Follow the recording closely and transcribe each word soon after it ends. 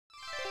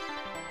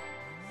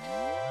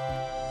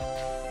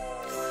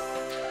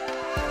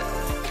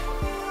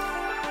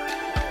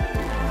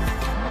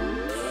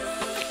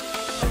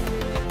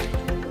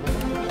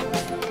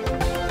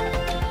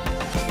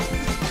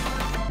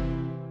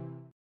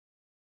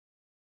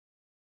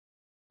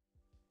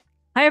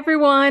Hi,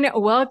 everyone.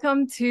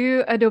 Welcome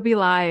to Adobe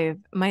Live.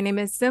 My name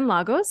is Sin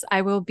Lagos.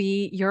 I will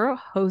be your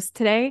host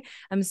today.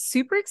 I'm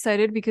super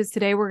excited because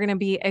today we're going to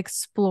be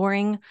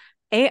exploring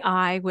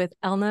AI with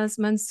Elnaz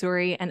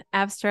Mansouri, an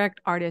abstract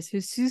artist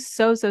who's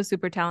so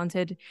super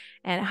talented.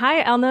 And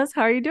hi, Elnaz.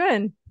 How are you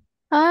doing?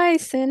 Hi,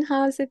 Sin.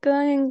 How's it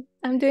going?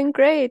 I'm doing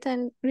great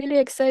and really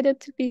excited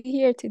to be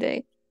here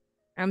today.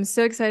 I'm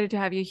so excited to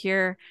have you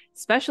here,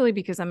 especially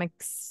because I'm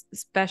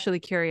especially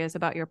curious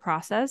about your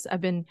process.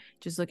 I've been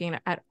just looking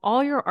at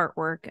all your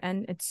artwork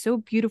and it's so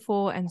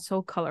beautiful and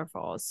so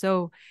colorful.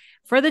 So,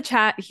 for the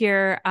chat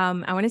here, I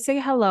want to say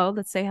hello.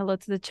 Let's say hello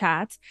to the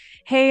chat.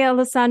 Hey,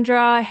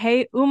 Alessandra.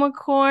 Hey,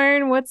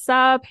 Umacorn. What's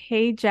up?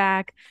 Hey,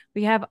 Jack.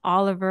 We have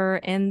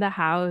Oliver in the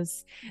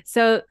house.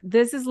 So,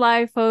 this is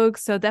live,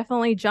 folks. So,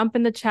 definitely jump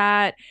in the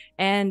chat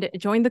and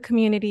join the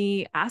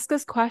community. Ask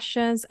us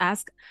questions.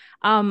 Ask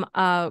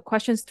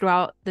questions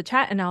throughout the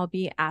chat, and I'll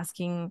be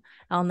asking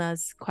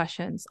Elna's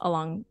questions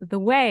along the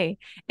way.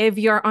 If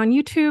you're on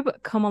YouTube,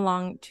 come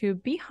along to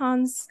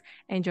Behance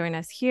and join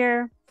us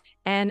here.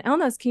 And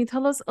Elnas, can you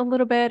tell us a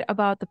little bit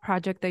about the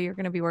project that you're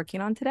going to be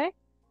working on today?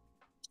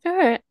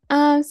 Sure.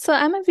 So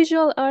I'm a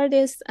visual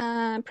artist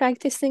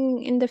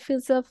practicing in the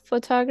fields of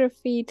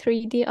photography,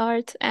 3D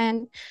art,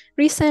 and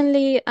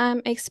recently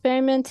I'm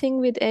experimenting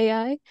with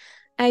AI.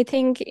 I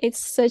think it's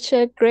such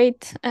a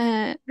great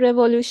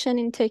revolution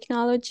in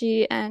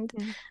technology, and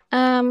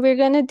Mm. we're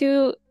gonna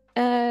do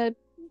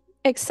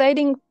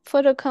exciting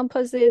photo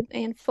composite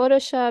in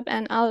Photoshop,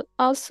 and I'll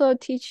also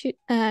teach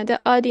the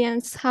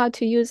audience how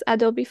to use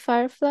Adobe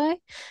Firefly,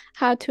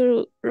 how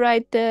to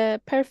write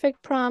the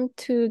perfect prompt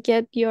to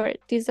get your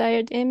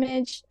desired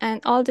image, and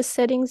all the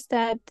settings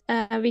that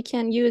we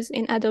can use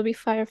in Adobe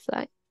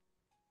Firefly.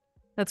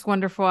 That's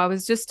wonderful. I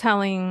was just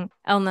telling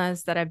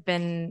Elnas that I've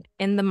been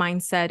in the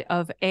mindset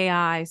of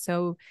AI.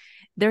 So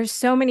there's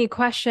so many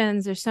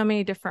questions, there's so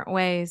many different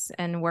ways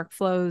and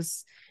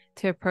workflows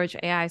to approach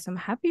AI. So I'm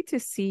happy to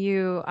see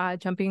you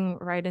jumping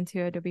right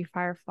into Adobe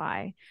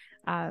Firefly.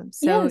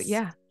 So Yes,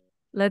 yeah,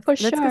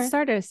 let's get for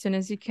started as soon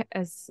as you can,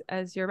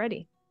 as you're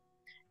ready.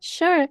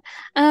 sure.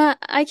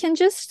 I can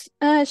just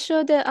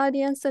show the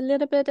audience a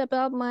little bit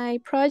about my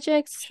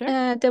projects, Sure.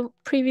 the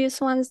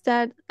previous ones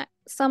that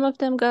some of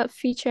them got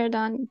featured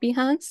on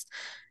Behance.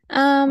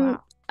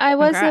 Wow. I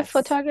was a Congrats.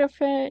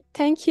 photographer.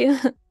 Thank you.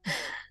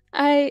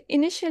 I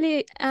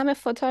initially am a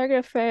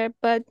photographer,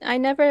 but I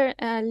never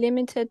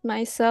limited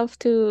myself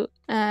to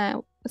a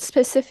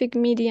specific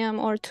medium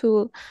or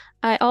tool.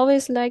 I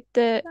always liked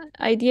the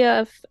idea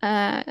of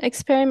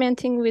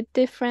experimenting with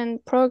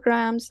different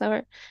programs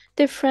or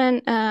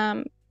different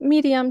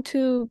medium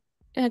to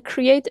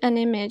create an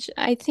image.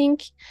 I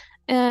think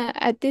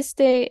at this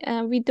day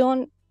we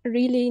don't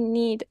really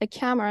need a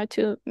camera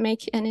to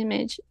make an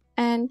image.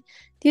 And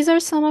these are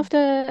some of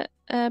the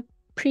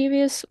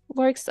previous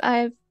works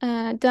I've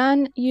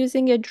done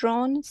using a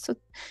drone. So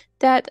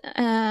that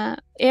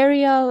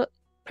aerial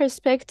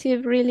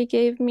perspective really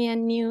gave me a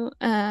new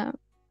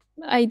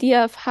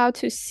idea of how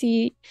to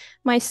see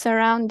my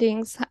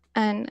surroundings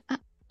and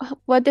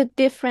what the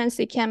difference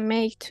it can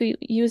make to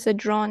use a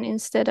drone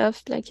instead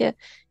of like a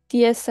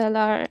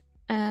DSLR.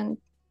 And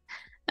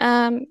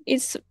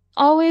it's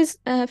always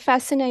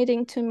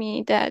fascinating to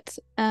me that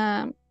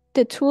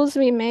the tools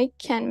we make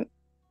can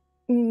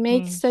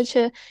make Mm, such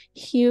a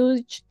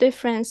huge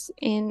difference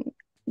in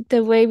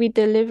the way we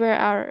deliver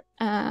our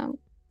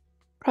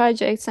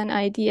projects and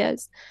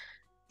ideas.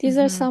 These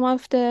are hmm some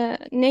of the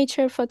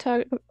nature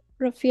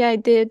photography I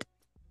did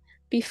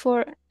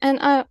before. And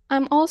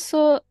I'm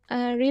also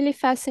really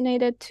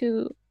fascinated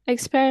to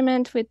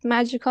experiment with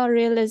magical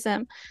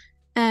realism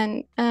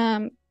and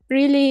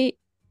really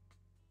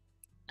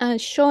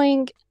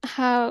showing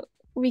how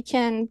we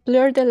can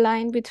blur the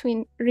line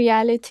between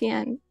reality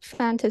and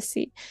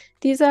fantasy.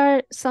 These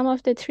are some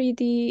of the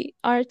 3D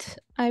art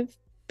I've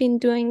been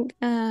doing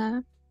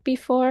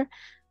before.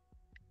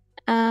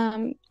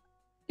 Um,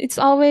 it's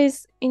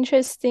always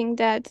interesting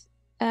that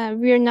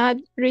we're not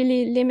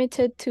really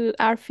limited to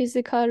our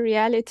physical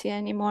reality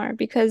anymore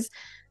because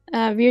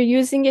we're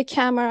using a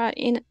camera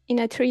in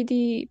a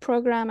 3D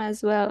program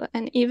as well.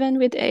 And even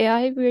with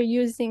AI, we're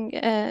using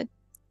a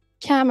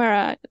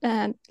camera,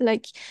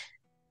 like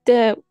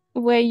the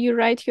way you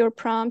write your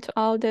prompt,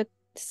 all the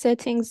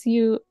settings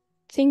you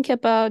think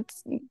about,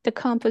 the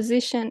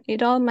composition,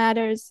 it all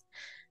matters.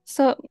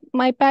 So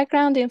my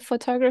background in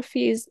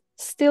photography is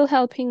still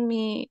helping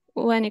me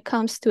when it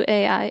comes to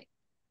AI.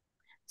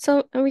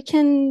 So we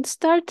can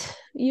start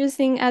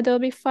using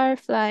Adobe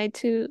Firefly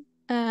to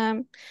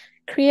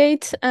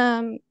create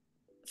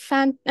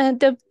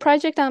the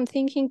project I'm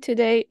thinking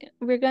today.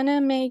 We're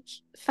gonna make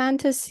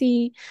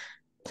fantasy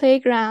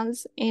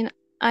playgrounds in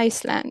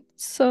Iceland.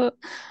 So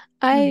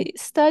I hmm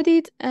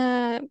studied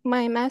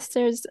my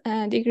master's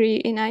degree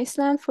in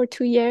Iceland for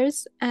 2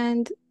 years,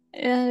 and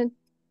uh,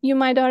 you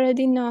might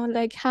already know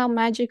like how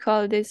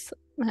magical this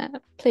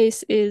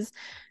place is.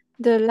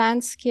 The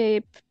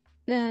landscape,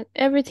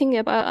 everything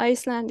about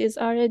Iceland is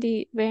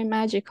already very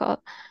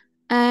magical,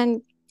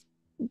 and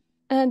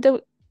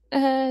the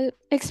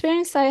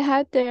experience I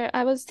had there,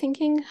 I was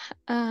thinking,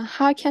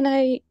 how can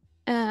I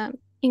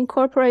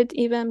incorporate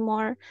even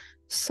more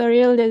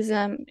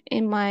surrealism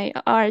in my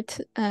art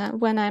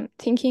when I'm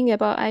thinking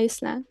about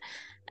Iceland.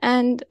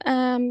 And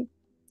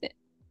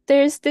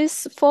there's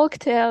this folk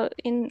tale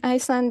in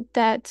Iceland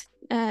that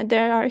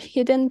there are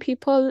hidden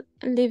people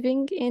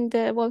living in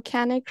the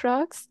volcanic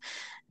rocks,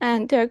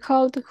 and they're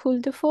called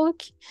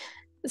Huldufolk.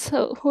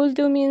 So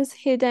Huldu means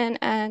hidden,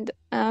 and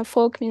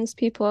folk means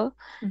people.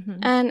 Hmm.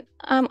 And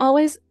I'm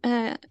always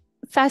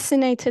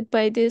fascinated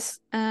by this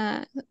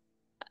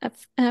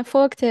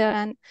folktale,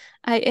 and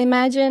I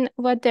imagine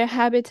what their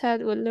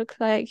habitat would look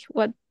like,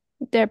 what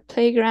their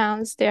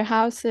playgrounds, their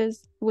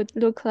houses would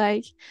look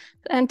like.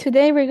 And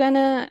today we're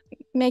gonna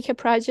make a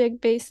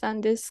project based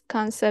on this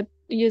concept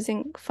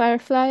using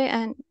Firefly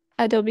and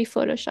Adobe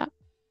Photoshop.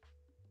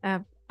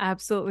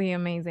 Absolutely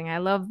amazing. I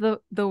love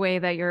the way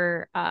that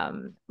you're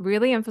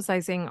really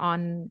emphasizing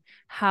on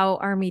how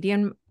our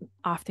medium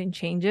often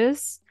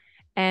changes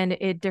and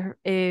it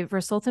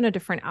results in a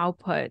different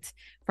output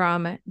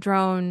from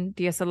drone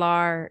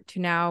DSLR to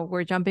now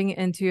we're jumping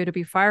into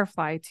Adobe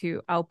Firefly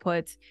to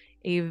output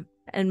a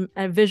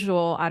a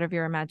visual out of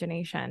your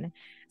imagination.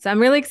 So I'm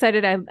really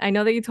excited. I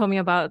know that you told me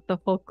about the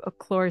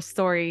folklore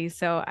story,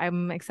 so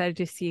I'm excited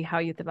to see how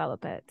you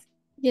develop it.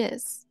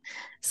 Yes.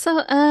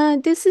 So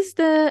this is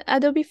the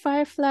Adobe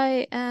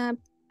Firefly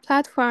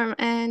platform,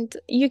 and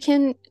you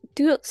can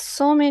do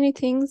so many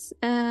things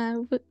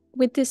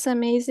with these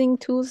amazing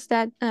tools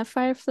that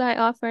Firefly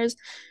offers.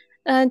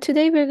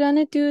 Today we're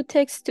gonna do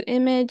text to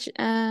image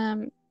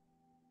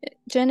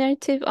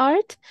generative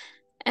art,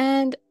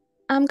 and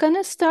I'm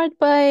gonna start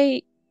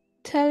by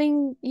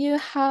telling you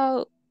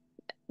how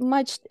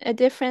much a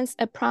difference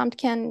a prompt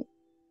can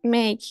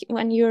make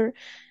when you're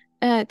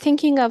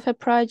thinking of a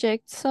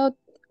project. So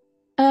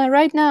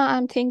right now,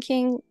 I'm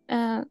thinking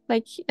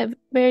like a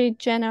very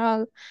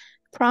general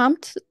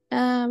prompt.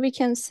 We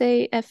can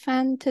say a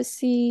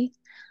fantasy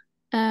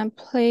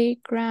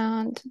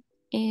playground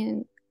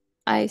in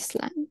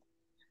Iceland.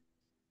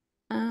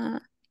 Uh,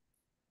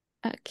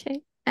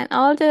 okay. And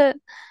all the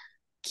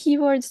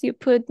keywords you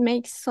put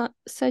makes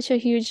such a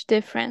huge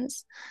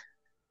difference.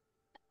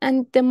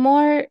 And the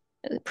more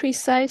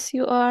precise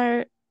you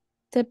are,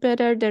 the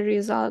better the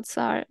results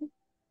are.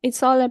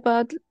 It's all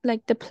about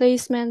like the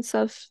placements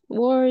of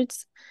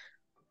words,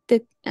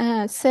 the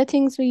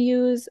settings we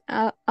use.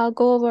 I'll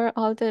go over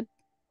all the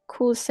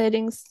cool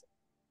settings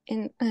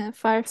in So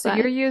Firefly.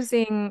 you're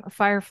using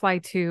Firefly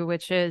 2,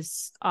 which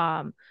is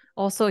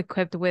also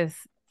equipped with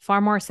far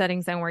more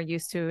settings than we're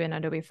used to in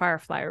Adobe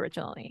Firefly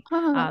originally,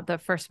 Oh, the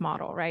first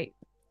model, right?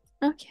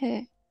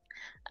 okay.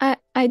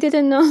 I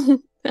didn't know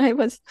I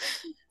was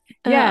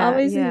Yeah,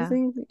 always yeah.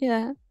 using,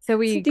 yeah. So So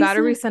we got this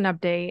a is, recent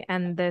update,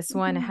 and this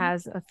one mhm,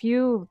 has a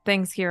few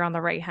things here on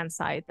the right-hand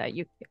side that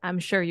I'm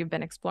sure you've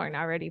been exploring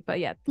already, but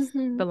yeah, this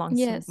belongs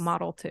to yes,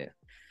 model 2.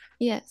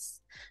 yes.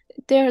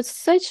 There are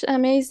such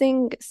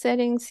amazing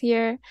settings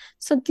here.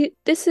 So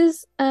this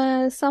is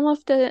some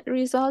of the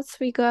results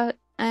we got,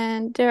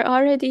 and they're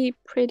already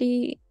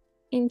pretty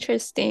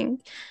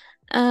interesting.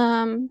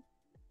 Um,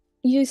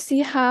 you see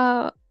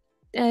how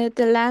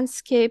the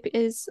landscape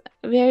is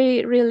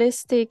very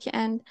realistic,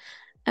 and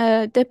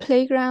the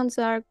playgrounds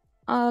are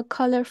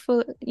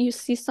colorful. You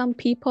see some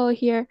people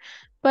here,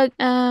 but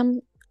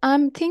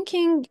I'm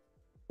thinking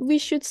we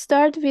should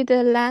start with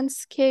the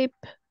landscape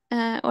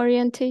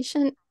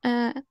orientation.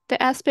 The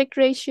aspect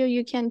ratio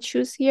you can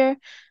choose here,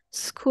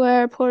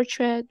 square,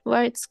 portrait,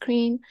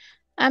 widescreen.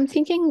 I'm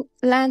thinking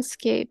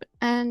landscape,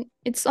 and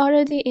it's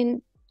already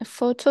in a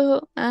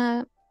photo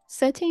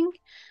setting.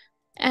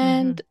 Mm-hmm.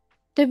 And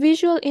the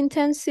visual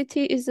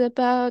intensity is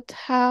about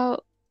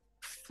how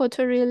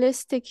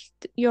photorealistic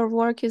your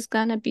work is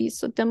gonna be.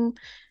 So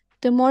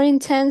the more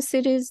intense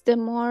it is, the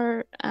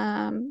more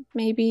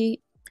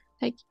maybe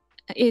like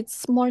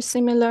it's more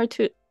similar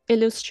to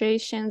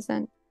illustrations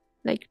and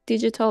like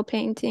digital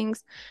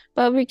paintings.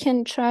 But we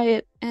can try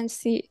it and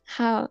see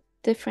how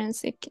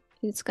difference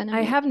it's gonna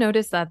I have make.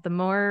 noticed that the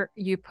more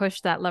you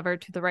push that lever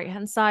to the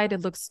right-hand side,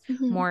 it looks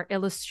Mhm. more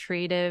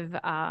illustrative,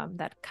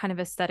 that kind of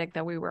aesthetic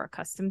that we were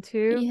accustomed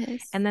to.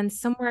 Yes. And then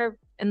somewhere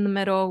in the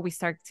middle, we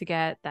start to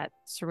get that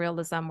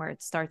surrealism where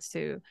it starts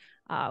to,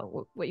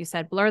 what you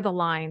said, blur the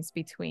lines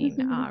between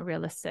Mhm.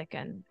 realistic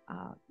and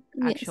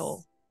Yes.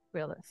 actual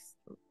realist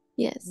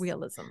Yes.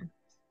 realism.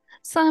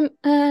 So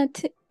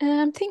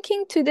I'm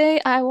thinking today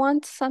I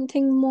want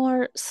something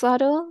more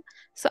subtle.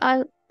 So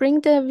I'll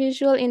bring the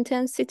visual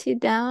intensity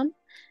down.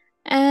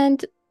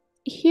 And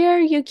here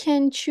you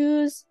can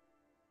choose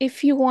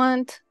if you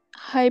want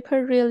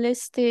hyper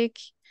realistic,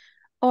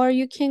 or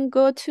you can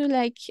go to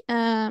like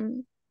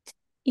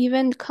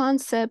even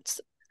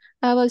concepts.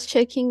 I was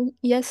checking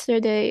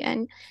yesterday,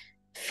 and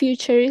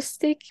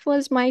futuristic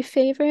was my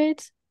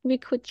favorite. We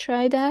could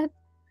try that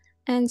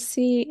and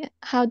see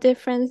how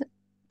different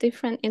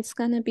it's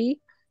gonna be.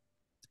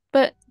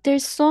 But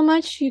there's so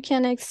much you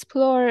can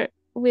explore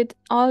with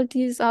all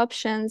these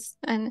options,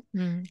 and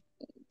Mm.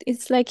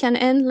 it's like an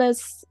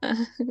endless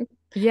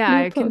Yeah,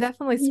 I loop can of,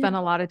 definitely yeah. spend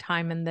a lot of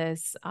time in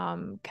this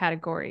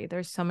category.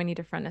 There's so many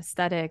different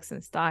aesthetics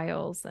and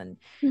styles, and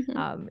Mhm.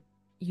 um,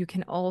 you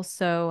can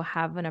also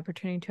have an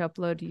opportunity to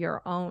upload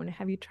your own.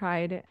 Have you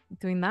tried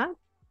doing that?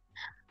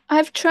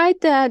 I've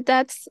tried that.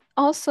 That's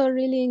also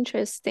really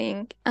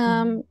interesting.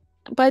 Mhm.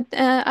 But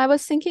I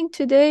was thinking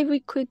today we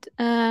could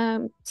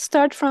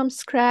start from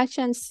scratch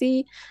and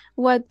see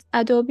what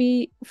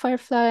Adobe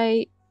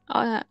Firefly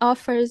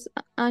offers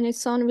on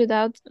its own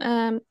without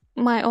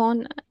my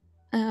own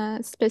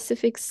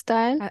specific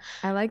style.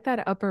 I like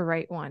that upper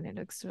right one. It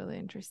looks really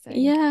interesting.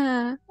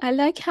 Yeah, I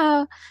like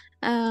how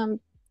um,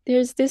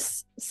 there's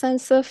this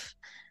sense of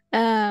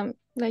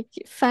like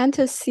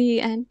fantasy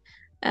and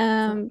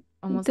So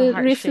almost a the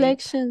heart shape.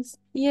 reflections.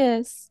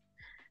 Yes.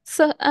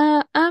 So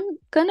I'm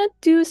gonna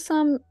do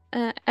some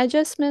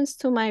adjustments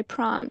to my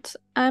prompt.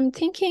 I'm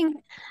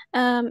thinking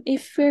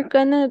if we're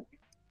gonna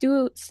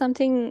do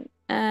something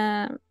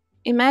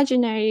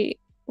imaginary,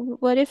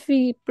 what if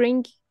we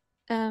bring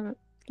um,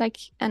 like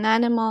an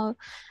animal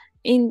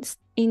in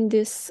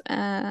this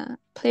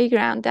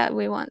playground that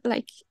we want,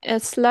 like a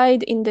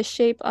slide in the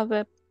shape of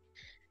a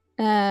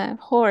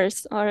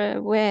horse or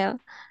a whale,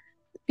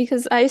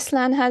 because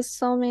Iceland has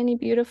so many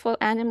beautiful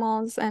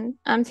animals, and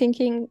I'm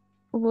thinking,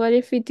 what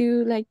if we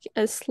do like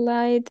a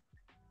slide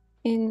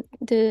in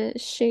the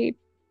shape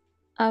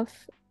of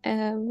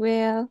a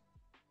whale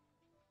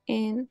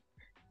in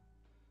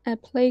a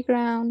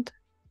playground?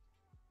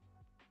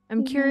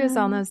 I'm curious, Yeah.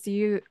 Elnaz, do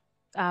you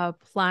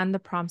plan the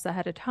prompts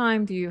ahead of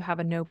time? Do you have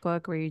a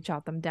notebook where you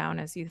jot them down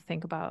as you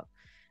think about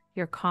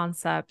your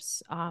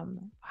concepts?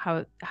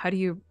 How do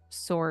you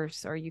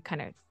source or you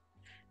kind of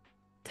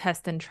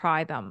test and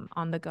try them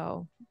on the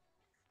go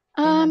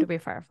in Um, Adobe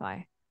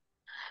Firefly?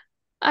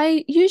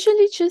 I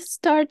usually just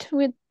start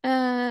with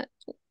an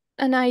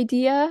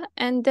idea,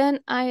 and then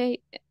I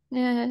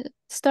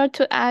start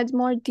to add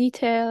more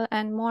detail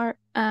and more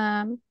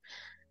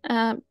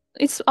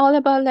it's all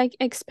about like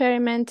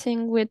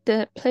experimenting with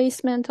the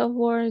placement of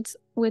words,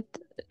 with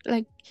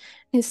like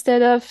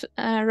instead of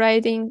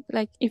writing,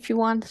 like if you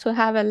want to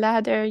have a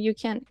ladder, you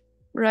can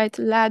write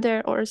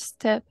ladder or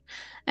step,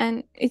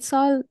 and it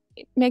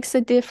makes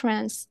a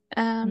difference.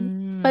 But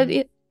Mm,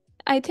 it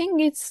I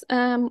think it's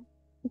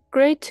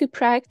great to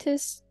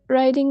practice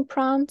writing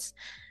prompts.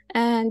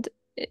 And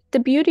the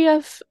beauty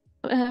of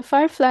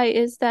Firefly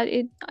is that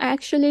it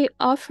actually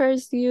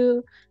offers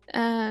you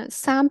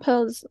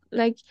samples,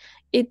 like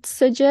it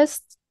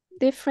suggests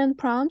different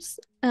prompts.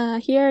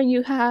 Here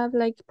you have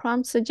like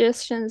prompt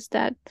suggestions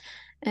that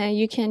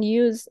you can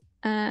use,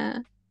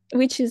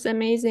 which is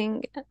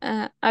amazing.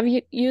 I've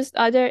used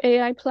other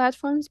AI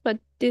platforms, but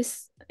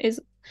this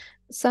is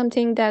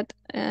something that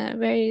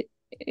very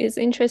is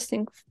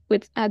interesting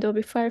with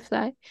Adobe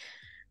Firefly.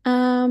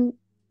 Um,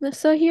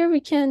 so here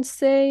we can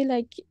say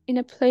like in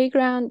a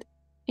playground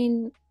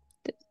in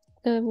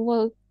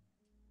the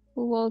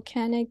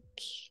volcanic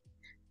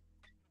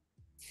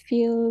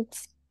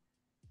fields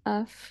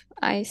of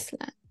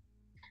Iceland.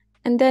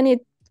 And then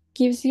it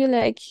gives you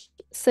like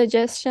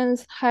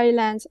suggestions,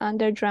 highlands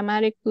under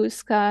dramatic blue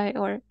sky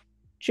or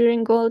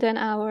during golden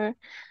hour.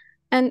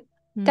 And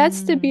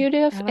that's the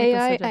beauty of I like the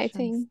AI, I suggestions.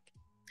 think.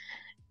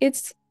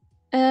 It's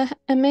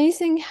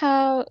amazing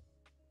how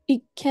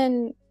it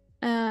can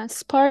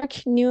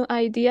spark new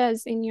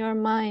ideas in your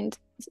mind.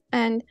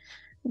 And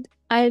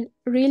I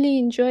really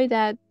enjoy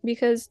that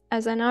because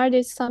as an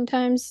artist,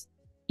 sometimes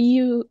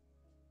you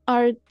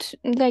are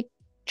like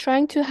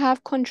trying to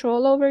have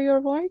control over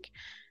your work,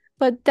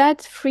 but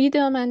that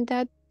freedom and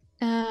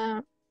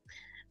uh,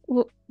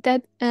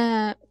 that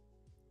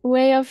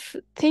way of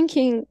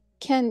thinking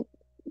can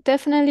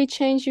definitely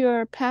change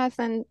your path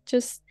and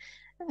just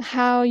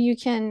how you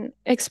can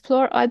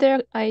explore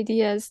other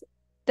ideas.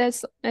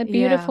 That's a Yeah.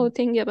 beautiful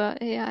thing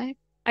about AI.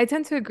 I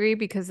tend to agree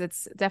because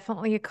it's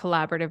definitely a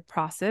collaborative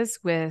process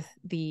with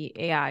the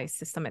AI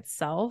system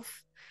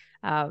itself.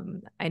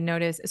 I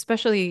notice,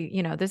 especially,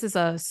 this is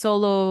a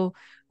solo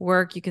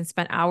work. You can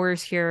spend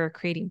hours here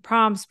creating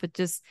prompts, but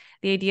just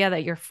the idea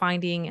that you're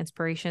finding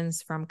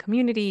inspirations from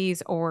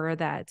communities or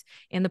that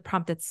in the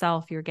prompt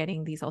itself, you're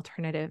getting these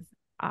alternative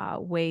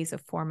ways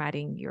of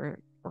formatting your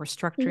or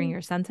structuring Mm,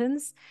 your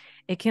sentence,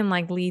 it can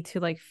like lead to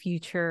like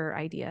future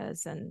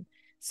ideas and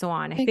so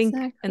on. I think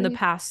in the exactly.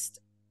 past,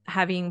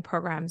 having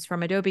programs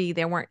from Adobe,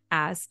 they weren't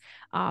as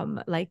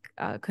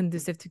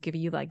conducive to give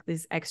you like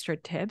these extra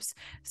tips.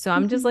 So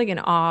I'm just Mhm. like in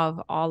awe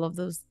of all of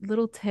those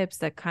little tips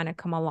that kind of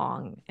come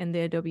along in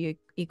the Adobe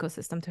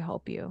ecosystem to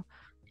help you.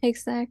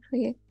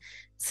 Exactly.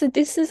 So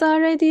this is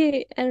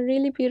already a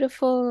really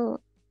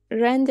beautiful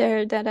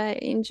render that I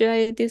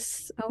enjoy.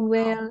 This Oh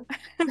whale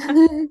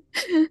no.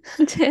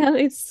 tail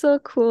is so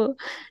cool.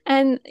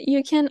 And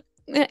you can,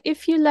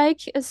 if you like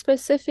a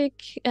specific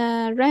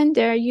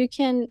render, you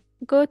can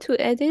go to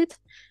edit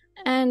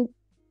and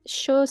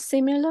show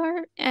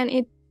similar, and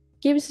it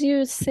gives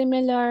you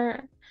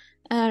similar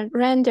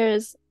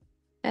renders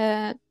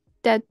uh,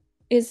 that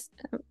is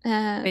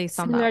Based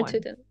on that similar to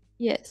one. them.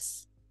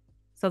 Yes.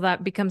 So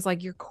that becomes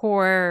like your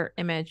core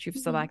image. You've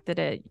Mhm. selected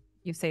it.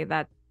 You say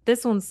that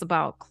this one's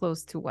about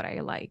close to what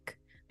I like.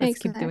 Let's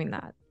keep doing Exactly.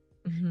 that.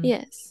 Hmm.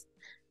 Yes.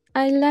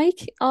 I like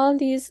all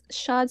these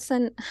shots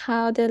and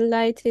how the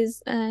light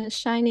is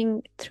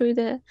shining through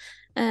the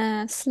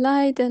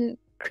slide and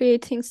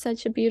creating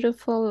such a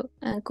beautiful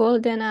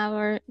golden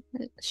hour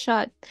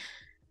shot.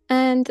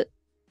 And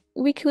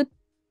we could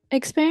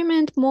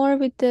experiment more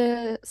with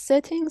the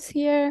settings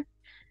here.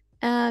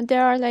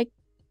 There are like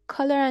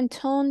color and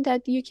tone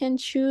that you can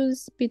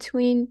choose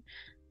between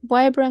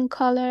vibrant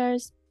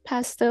colors,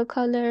 pastel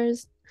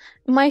colors.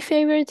 My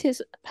favorite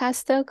is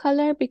pastel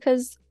color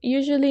because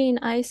usually in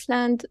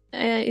Iceland,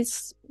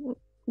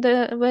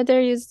 the weather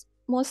is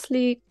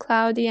mostly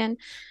cloudy and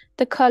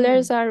the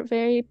colors Hmm. are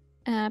very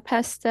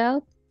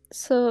pastel.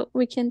 So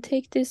we can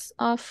take this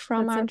off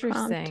from That's our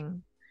prompt.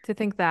 interesting to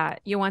think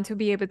that you want to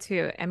be able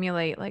to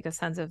emulate like a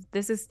sense of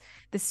this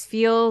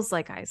feels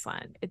like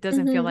Iceland. It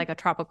doesn't feel Hmm. like a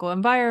tropical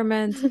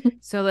environment.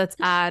 So let's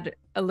add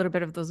a little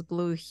bit of those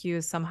blue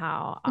hues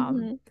somehow.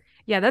 Hmm.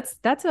 Yeah,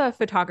 that's a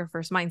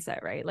photographer's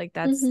mindset, right? Like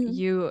that's Hmm.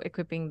 you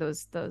equipping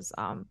those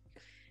um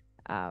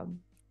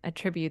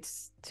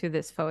attributes to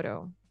this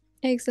photo.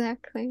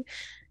 Exactly.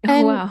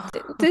 Oh And wow.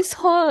 this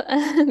whole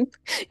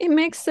it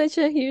makes such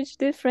a huge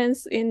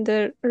difference in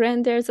the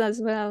renders as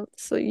well.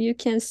 So you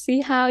can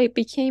see how it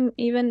became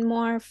even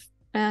more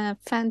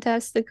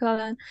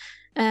fantastical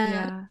and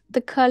Yeah.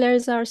 the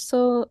colors are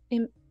so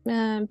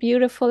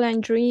beautiful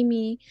and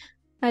dreamy.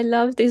 I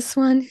love this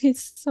one.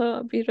 It's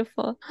so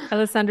beautiful.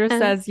 Alessandra And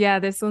says, yeah,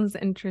 this one's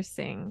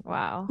interesting.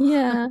 Wow.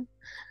 yeah,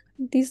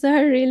 these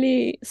are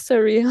really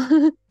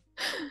surreal.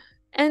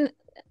 And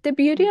the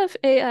beauty of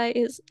AI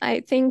is,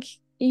 I think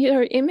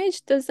your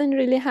image doesn't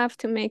really have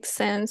to make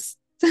sense.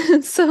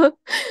 So,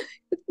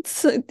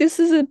 so this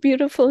is a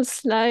beautiful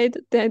slide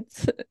that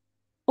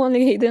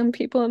only hidden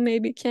people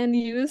maybe can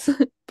use,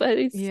 but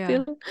it's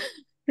Yeah. still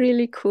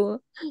really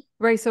cool.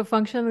 Right. So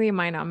functionally, it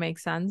might not make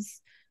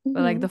sense,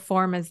 but like Hmm. the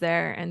form is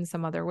there in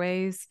some other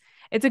ways.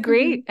 It's a Hmm.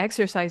 great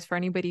exercise for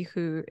anybody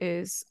who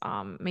is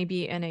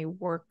maybe in a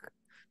work,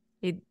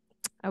 it,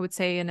 I would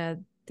say in a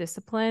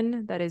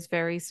discipline that is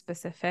very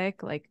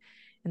specific, like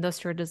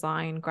industrial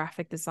design,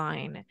 graphic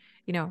design.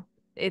 You know,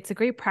 it's a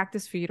great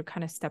practice for you to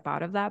kind of step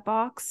out of that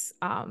box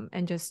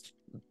and just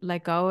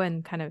let go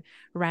and kind of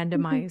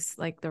Hmm. randomize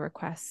like the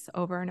requests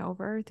over and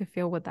over to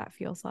feel what that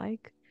feels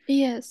like.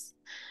 Yes.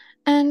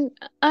 And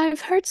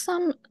I've heard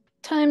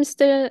sometimes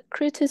the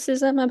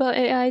criticism about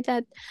AI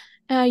that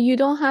you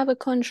don't have a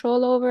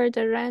control over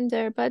the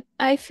render, but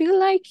I feel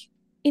like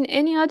in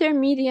any other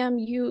medium,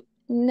 you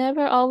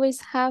never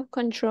always have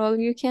control.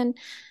 You can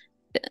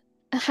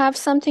have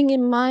something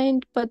in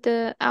mind, but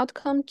the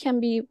outcome can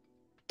be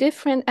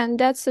different, and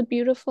that's a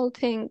beautiful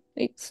thing.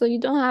 So you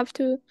don't have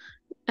to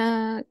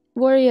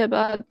worry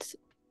about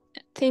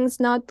things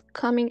not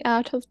coming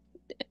out of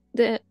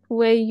the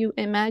way you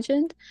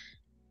imagined.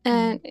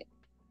 And Mm.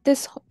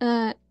 this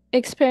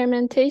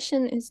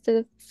experimentation is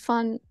the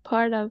fun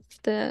part of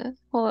the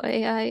whole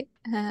AI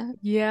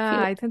Yeah,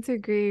 field. I tend to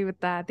agree with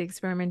that. The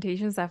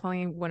experimentation is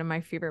definitely one of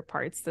my favorite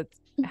parts that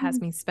has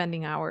Mhm. me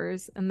spending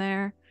hours in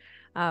there.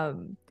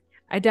 Um,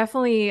 I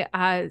definitely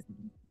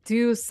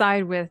do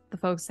side with the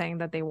folks saying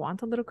that they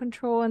want a little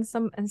control in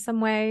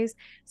some ways.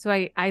 So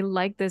I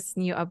like this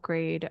new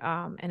upgrade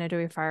in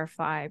Adobe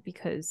Firefly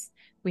because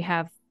we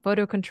have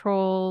photo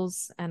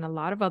controls and a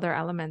lot of other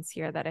elements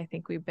here that I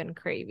think we've been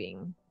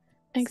craving.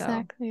 So,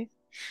 Exactly.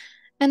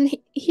 And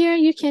here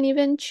you can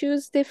even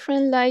choose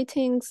different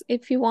lightings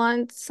if you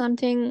want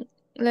something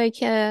like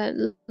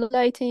low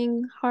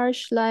lighting,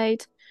 harsh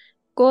light,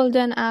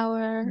 golden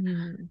hour.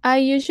 mm, I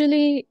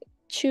usually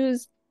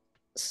choose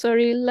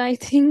surreal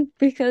lighting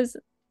because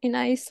in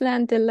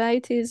Iceland the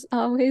light is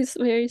always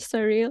very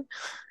surreal.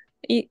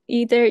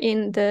 Either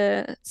in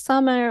the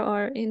summer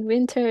or in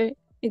winter,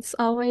 it's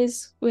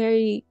always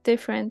very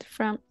different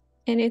from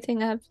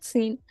anything I've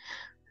seen.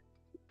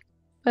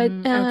 But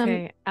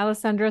okay.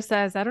 Alessandra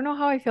says, I don't know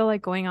how I feel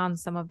like going on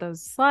some of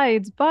those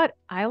slides, but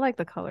I like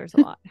the colors a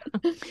lot.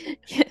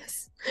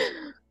 yes,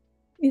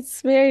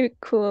 it's very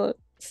cool.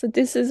 So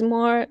this is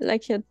more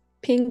like a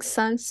pink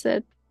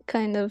sunset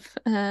kind of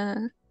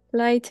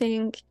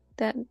lighting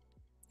that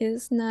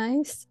is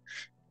nice.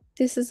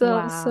 This is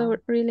also Wow.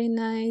 really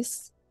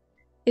nice.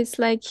 It's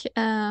like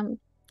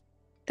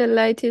the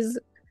light is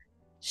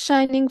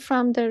shining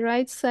from the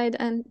right side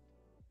and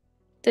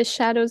the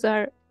shadows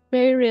are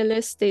very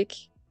realistic.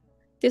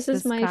 This The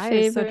is my sky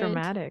is so favorite.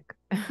 dramatic.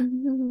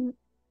 Mhm.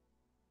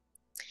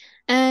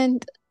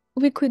 And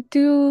we could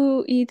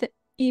do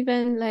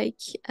even like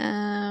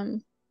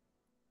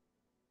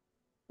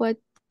what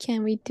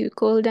can we do?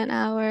 Golden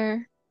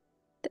hour.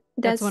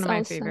 That's one That's of my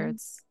also,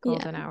 favorites, yeah.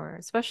 golden hour,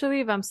 especially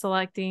if I'm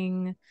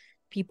selecting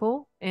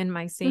people in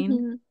my scene.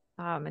 Hmm.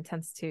 It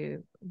tends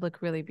to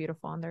look really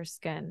beautiful on their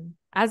skin,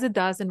 as it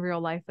does in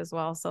real life as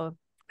well. So it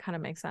kind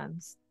of makes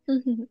sense.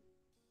 Hmm.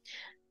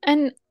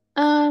 And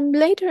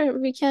later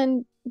we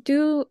can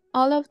do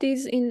all of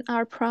these in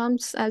our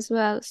prompts as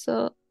well.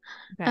 So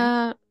Okay.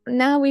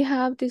 now we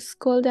have this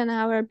golden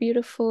hour,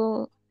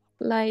 beautiful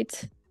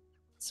light.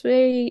 It's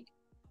very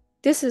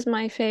this is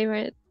my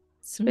favorite.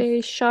 It's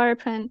very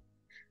sharp and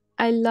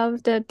I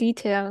love the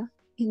detail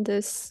in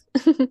this.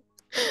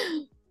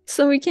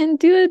 So we can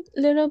do a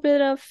little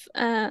bit of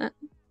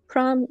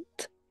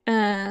prompt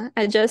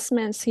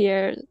adjustments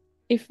here.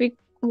 If we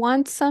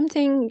want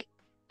something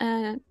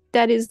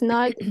that is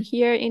not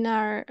here in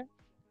our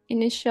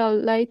initial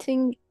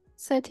lighting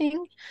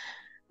setting,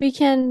 we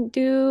can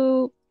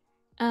do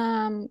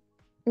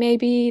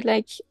maybe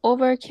like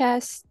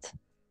overcast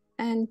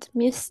and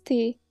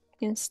misty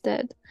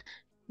instead.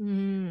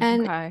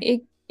 And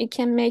Okay. it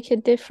can make a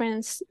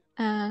difference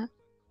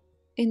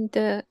in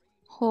the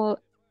whole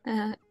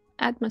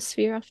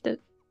atmosphere of the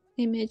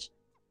image.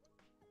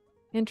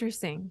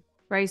 Interesting.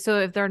 Right. So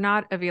if they're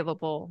not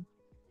available,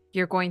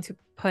 you're going to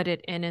put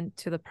it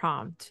into the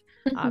prompt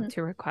Mhm.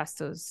 to request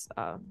those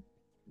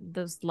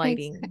Exactly.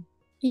 lighting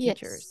Yes.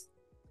 features.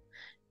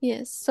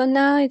 Yes. So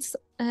now it's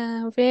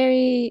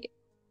very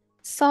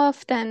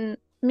soft and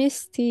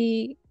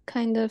misty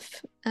kind of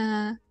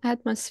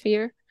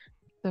atmosphere.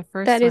 The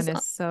first That one is,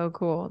 is so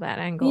cool, that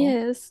angle.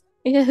 yes,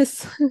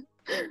 yes.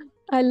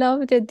 I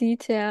love the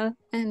detail,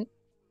 and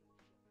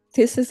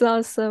this is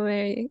also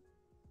very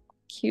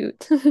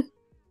cute.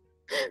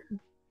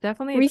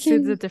 Definitely We it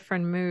suits a can,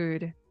 different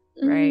mood,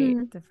 right?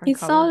 Different it's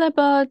color. all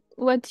about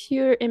what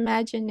you're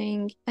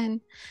imagining,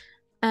 and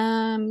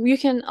you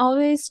can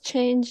always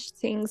change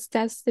things.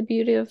 That's the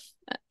beauty of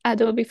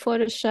Adobe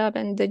Photoshop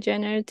and the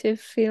generative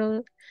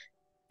fill.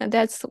 And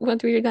that's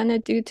what we're gonna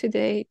do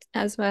today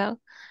as well.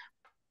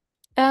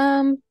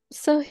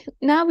 So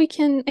now we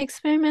can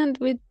experiment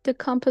with the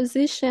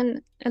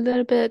composition a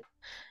little bit.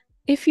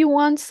 If you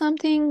want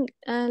something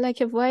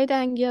like a wide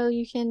angle,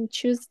 you can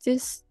choose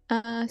this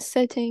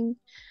setting.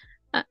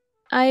 I,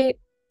 I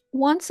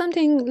want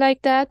something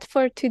like that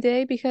for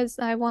today because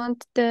I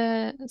want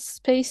the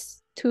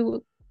space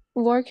to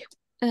work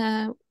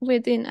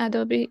within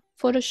Adobe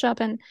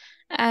Photoshop and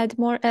add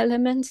more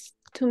elements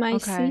to my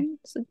Okay. scene.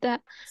 So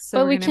that, So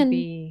but we're we gonna can,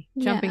 be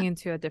jumping yeah.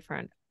 into a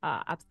different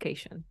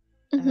application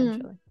Hmm.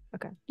 eventually.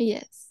 Okay.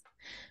 Yes.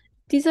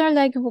 These are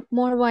like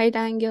more wide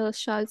angle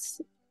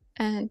shots,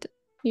 and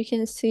you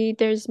can see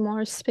there's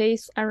more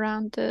space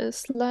around the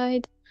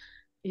slide,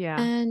 Yeah.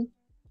 and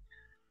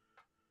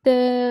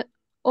the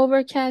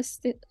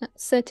overcast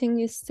setting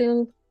is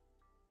still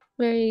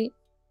very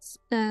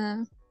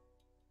uh,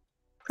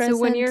 So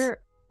present.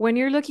 when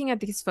you're looking at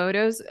these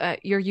photos,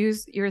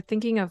 you're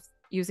thinking of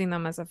using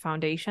them as a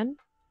foundation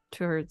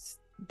towards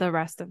the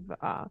rest of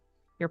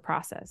your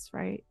process,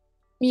 right?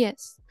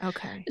 Yes.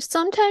 Okay.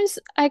 Sometimes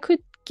I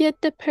could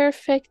get the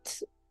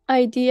perfect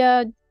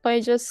idea by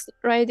just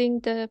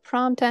writing the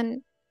prompt,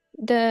 and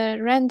the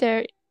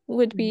render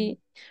would Mhm. be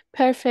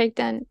perfect,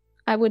 and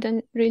I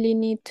wouldn't really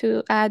need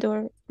to add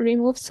or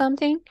remove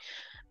something.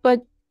 But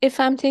if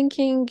I'm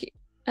thinking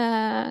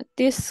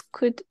this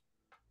could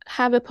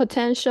have a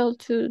potential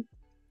to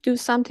do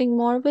something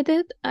more with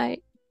it, I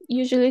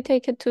usually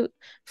take it to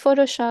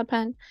Photoshop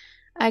and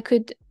I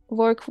could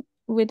work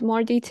with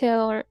more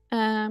detail or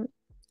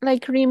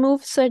like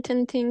remove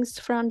certain things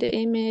from the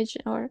image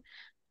or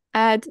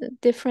add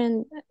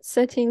different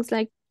settings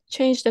like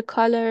change the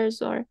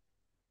colors or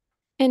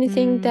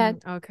anything that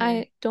I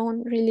Okay.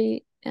 don't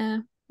really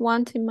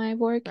want in my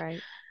work.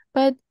 Right.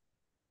 But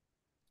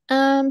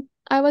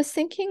I was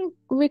thinking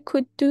we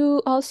could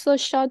do also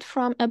shot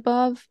from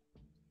above.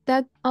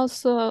 That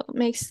also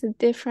makes a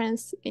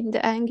difference in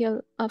the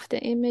angle of the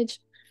image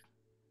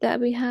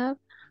that we have.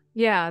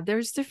 Yeah,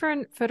 there's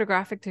different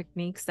photographic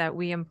techniques that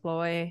we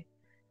employ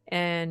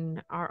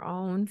in our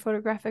own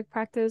photographic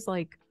practice,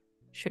 like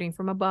shooting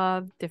from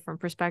above, different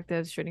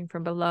perspectives, shooting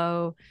from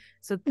below.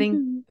 So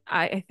Mhm.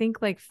 I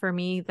think like for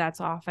me,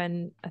 that's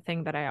often a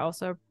thing that I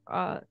also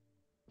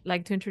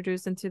like to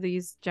introduce into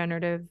these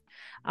generative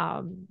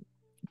um,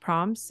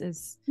 prompts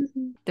is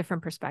Mhm.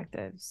 different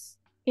perspectives.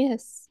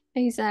 Yes,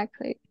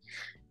 exactly.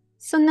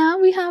 So now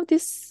we have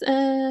this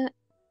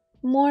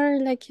more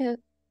like a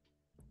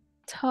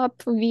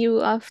top view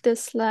of the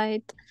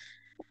slide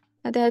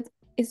that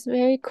is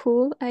very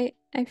cool. I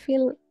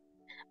feel,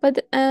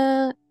 but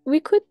we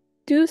could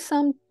do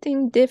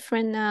something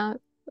different now.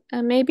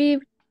 Maybe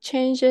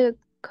change the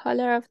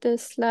color of the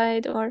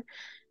slide or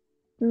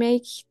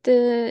make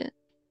the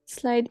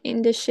slide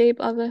in the shape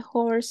of a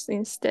horse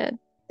instead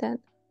than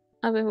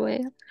of a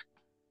whale.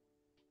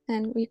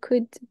 And we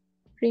could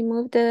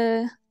remove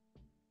the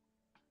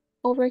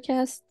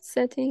overcast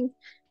setting.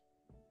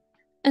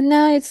 And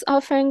now it's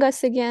offering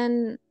us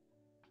again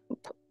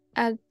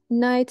at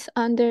night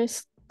under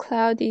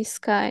cloudy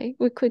sky.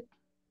 We could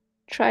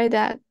try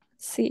that,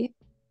 see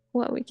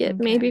what we get.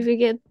 Maybe Okay. we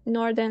get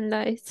northern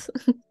lights.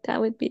 That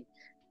would be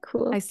I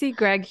cool. see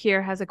Greg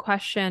here has a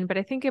question, but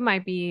I think it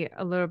might be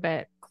a little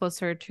bit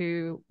closer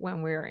to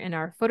when we're in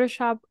our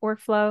Photoshop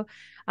workflow.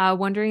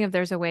 Wondering if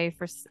there's a way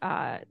for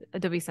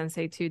Adobe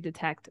Sensei to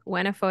detect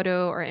when a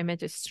photo or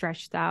image is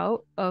stretched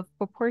out of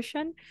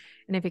proportion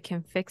and if it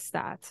can fix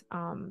that.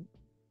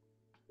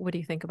 What do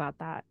you think about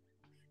that?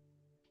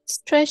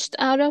 Stretched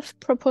out of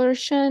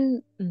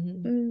proportion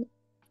Hmm. mm,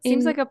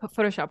 Seems in like a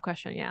Photoshop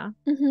question, yeah.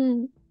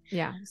 mhm.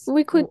 Yeah,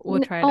 We could we'll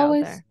try it out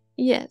always, there.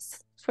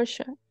 yes, for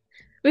sure.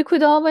 We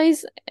could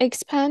always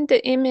expand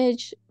the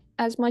image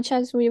as much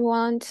as we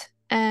want,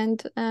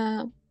 and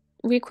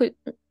we could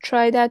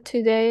try that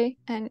today.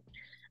 And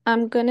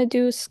I'm gonna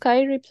do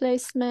sky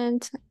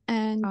replacement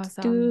and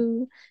Awesome.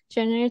 do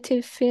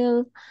generative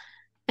fill.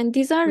 And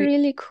these are We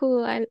really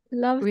cool. I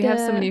love we have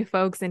some the new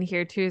folks in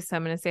here too, so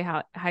I'm gonna say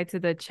hi to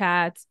the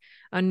chat.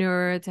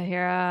 Anur,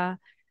 Tahira,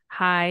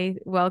 hi,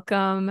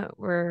 welcome.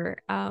 We're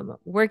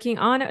working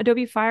on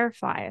Adobe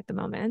Firefly at the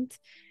moment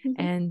Mhm.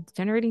 and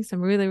generating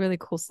some really, really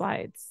cool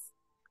slides.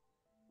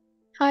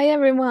 Hi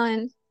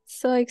everyone.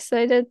 So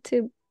excited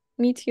to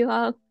meet you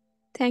all.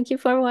 Thank you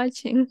for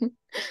watching.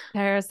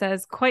 Tahira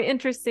says, quite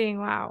interesting.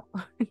 Wow.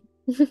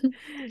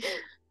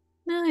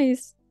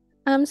 Nice.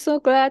 I'm so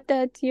glad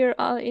that you're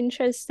all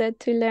interested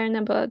to learn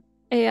about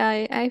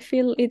AI. I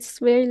feel it's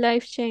very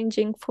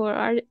life-changing for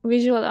art,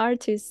 visual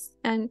artists,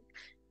 and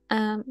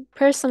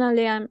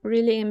personally, I'm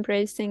really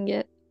embracing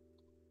it.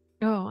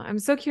 Oh, I'm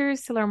so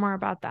curious to learn more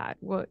about that.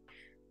 What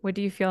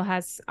do you feel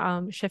has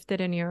shifted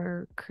in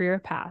your career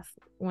path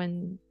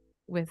when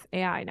with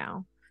AI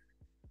now?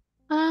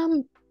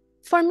 Um,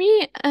 for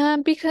me,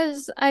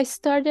 because I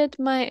started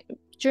my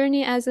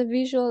journey as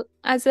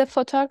a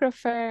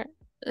photographer,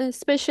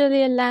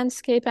 especially a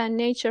landscape and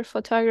nature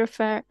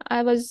photographer,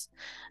 I was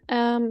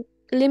um,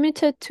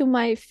 limited to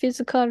my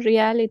physical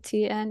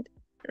reality. And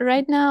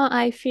right now,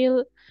 I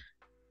feel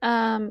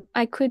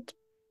I could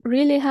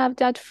really have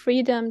that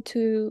freedom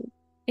to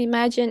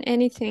imagine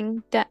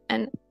anything that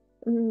and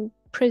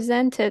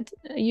present it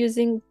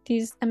using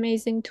these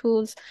amazing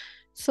tools.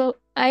 So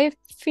I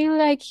feel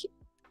like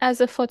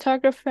as a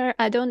photographer,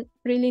 I don't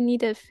really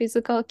need a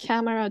physical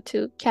camera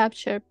to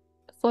capture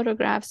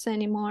photographs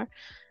anymore.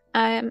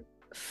 I am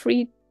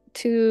free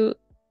to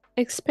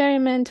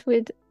experiment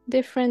with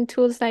different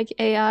tools like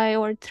AI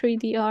or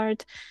 3D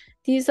art.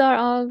 These are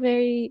all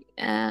very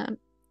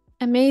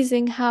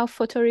amazing how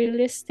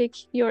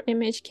photorealistic your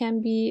image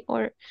can be,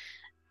 or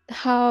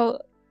how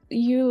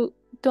you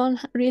don't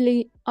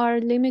really are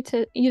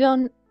limited. You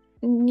don't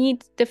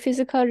need the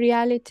physical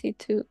reality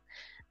to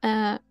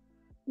uh,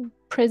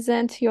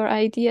 present your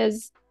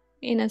ideas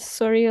in a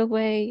surreal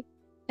way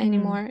Mm-hmm.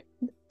 anymore.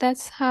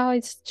 That's how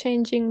it's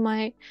changing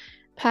my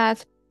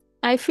path.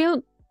 I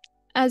feel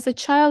as a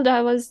child,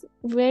 I was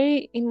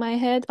very in my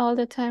head all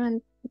the time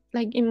and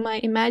like in my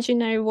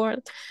imaginary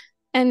world.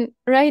 And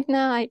right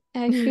now,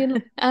 I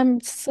feel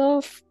I'm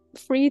so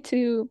free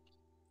to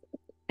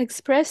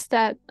express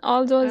that.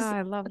 All Oh, those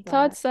I love that.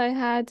 thoughts I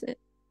had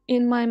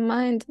in my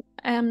mind,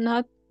 I am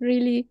not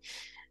really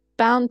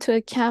bound to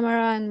a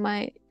camera and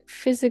my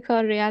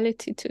physical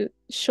reality to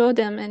show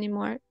them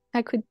anymore.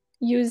 I could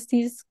use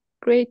these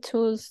great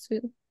tools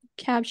to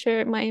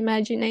capture my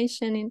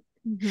imagination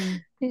Mm-hmm.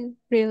 in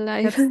real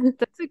life.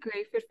 That's a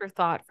great food for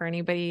thought for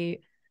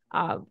anybody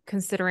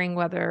considering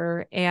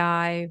whether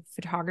AI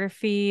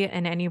photography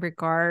in any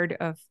regard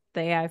of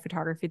the AI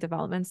photography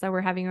developments that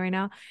we're having right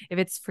now, if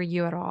it's for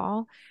you at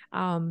all.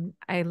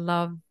 I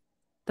love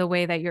the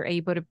way that you're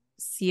able to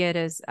see it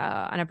as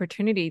an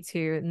opportunity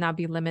to not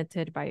be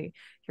limited by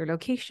your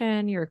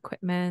location, your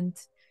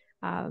equipment,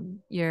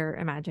 your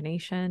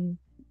imagination.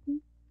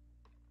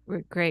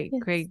 Great,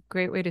 Yes. great,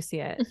 great way to see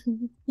it.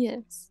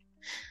 Yes.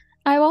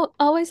 I will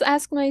always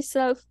ask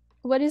myself,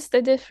 what is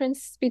the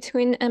difference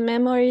between a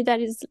memory that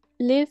is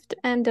lived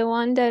and the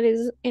one that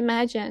is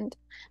imagined?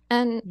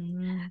 And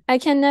Mm. I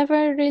can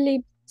never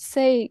really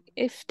say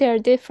if they're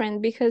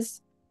different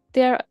because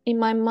they're in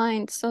my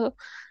mind. So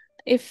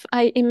if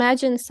I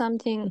imagine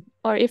something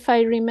or if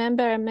I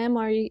remember a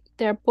memory,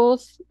 they're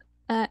both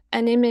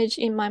an image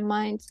in my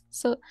mind.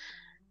 So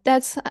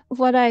that's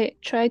what I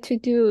try to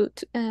do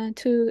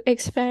to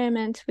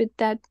experiment with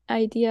that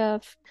idea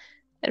of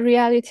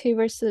reality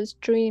versus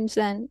dreams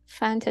and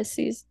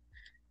fantasies.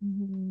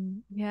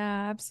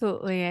 Yeah,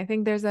 absolutely. I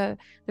think there's a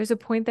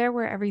point there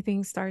where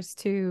everything starts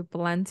to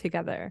blend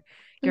together.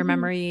 Your Hmm.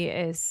 memory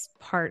is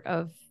part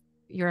of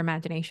your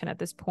imagination at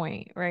this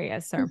point, right? At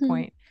a certain Hmm.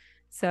 point.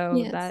 So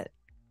Yes,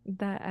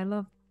 that I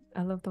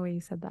love the way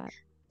you said that.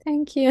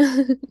 thank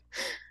you.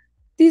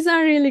 These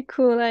are really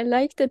cool. I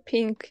like the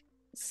pink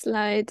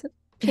slide.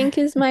 Pink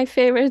is my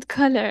favorite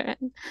color.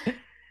 And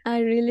I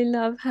really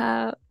love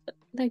how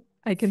like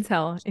I can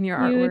tell in your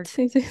cute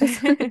artwork. it is.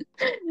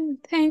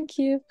 Thank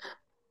you.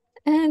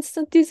 And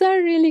so these are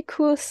really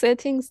cool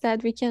settings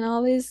that we can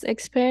always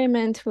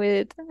experiment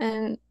with.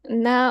 And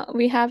now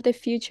we have the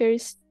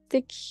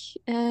futuristic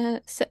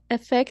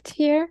effect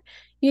here.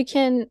 You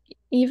can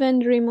even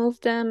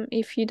remove them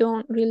if you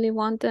don't really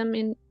want them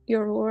in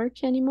your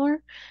work anymore.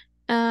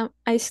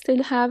 I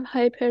still have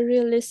hyper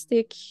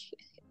realistic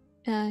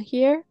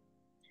here.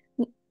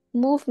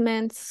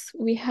 Movements,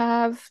 we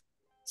have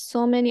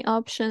so many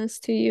options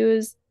to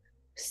use.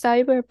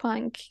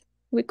 Cyberpunk,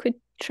 we could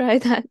try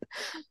that.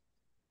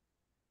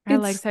 I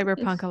like It's,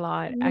 cyberpunk a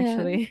lot, yeah.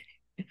 actually.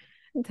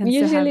 Tends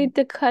to have Usually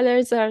the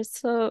colors are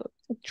so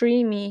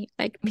dreamy,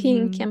 like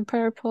pink mhm. and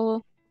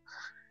purple.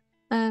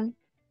 Um,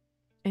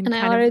 And And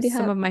I kind of already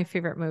some have, of my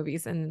favorite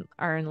movies and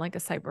are in like a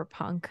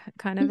cyberpunk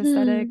kind of mhm,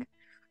 aesthetic.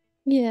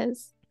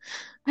 yes,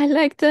 I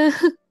like the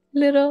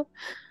little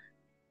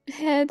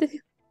head,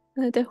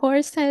 the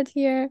horse head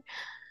here.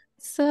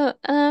 So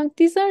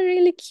these are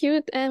really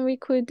cute, and we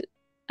could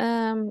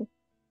um,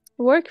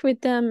 work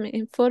with them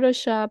in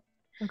Photoshop.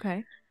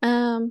 Okay.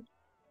 Um,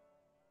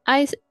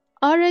 I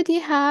already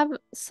have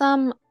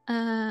some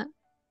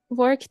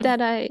work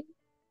that I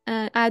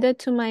added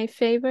to my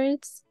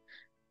favorites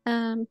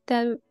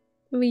that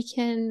we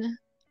can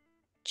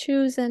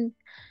choose, and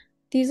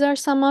these are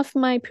some of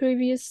my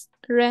previous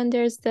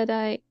renders that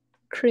I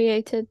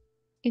created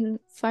in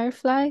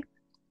Firefly.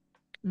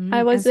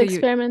 I And was so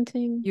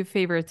experimenting. you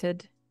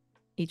favorited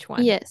each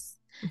one. Yes,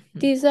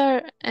 Mhm. these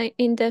are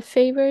in the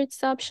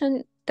favorites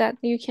option that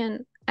you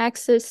can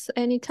access Put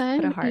a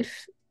anytime heart.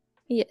 if,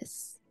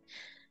 yes.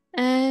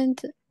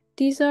 And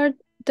these are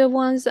the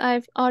ones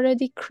I've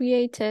already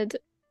created.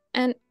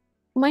 And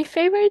my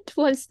favorite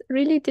was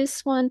really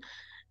this one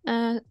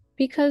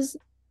because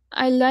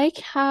I like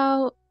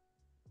how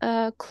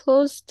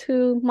close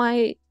to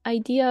my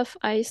idea of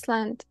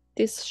Iceland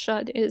this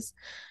shot is.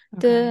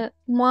 Okay. The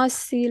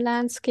mossy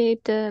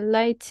landscape, the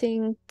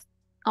lighting,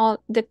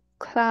 all the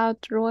cloud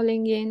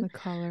rolling in. The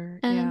color.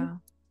 And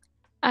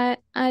Yeah.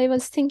 I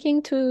was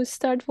thinking to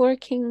start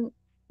working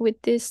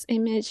with this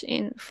image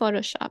in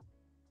Photoshop.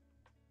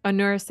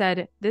 Anura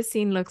said this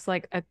scene looks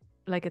like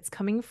it's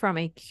coming from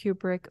a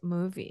Kubrick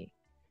movie.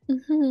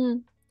 Hmm.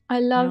 I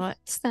And I love like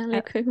Stanley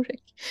I,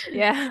 Kubrick.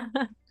 yeah.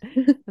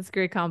 That's a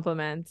great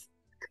compliment.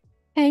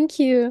 Thank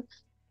you.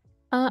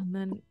 Uh, And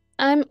then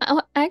I'm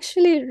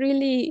actually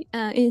really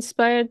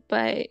inspired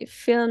by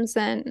films,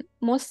 and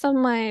most of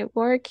my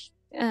work,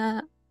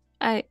 uh,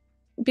 I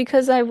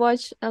because I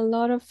watch a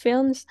lot of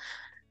films,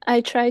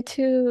 I try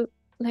to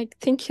like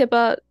think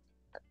about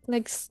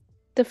like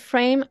the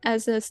frame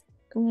as a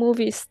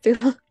movie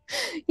still,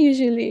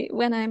 usually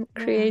when I'm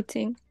yeah.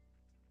 creating.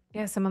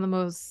 Yeah, some of the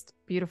most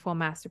beautiful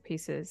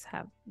masterpieces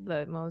have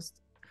the most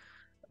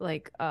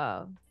like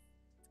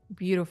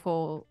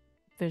beautiful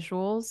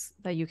visuals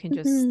that you can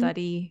just Mhm.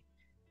 study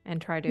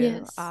and try to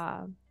Yes,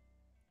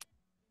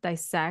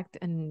 dissect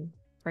and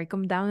break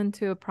them down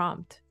into a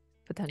prompt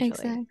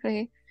potentially.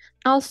 exactly.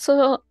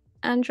 Also,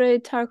 Andrei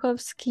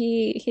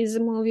Tarkovsky, his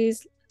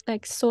movies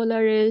like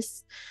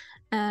Solaris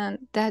and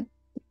that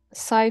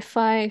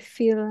sci-fi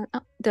feel,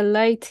 the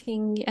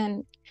lighting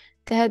and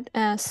that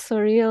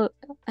surreal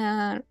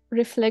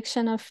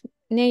reflection of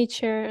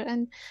nature,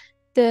 and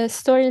the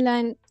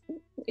storyline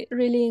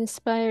really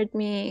inspired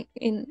me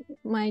in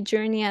my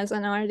journey as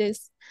an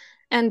artist.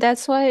 And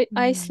that's why Mm.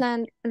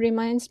 Iceland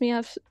reminds me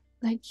of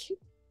like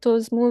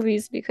those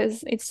movies,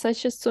 because it's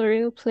such a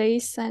surreal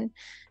place, and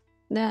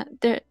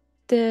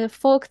the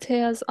folk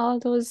tales, all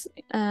those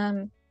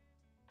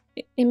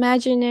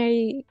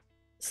imaginary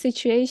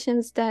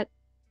situations that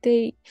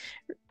they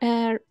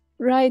uh,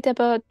 write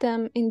about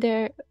them in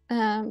their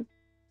um,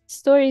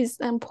 stories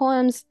and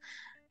poems,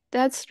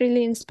 that's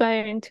really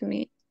inspiring to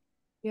me.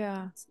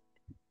 Yeah,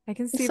 I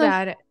can see So,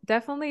 that.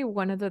 Definitely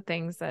one of the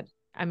things that,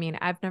 I mean,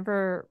 I've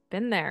never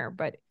been there,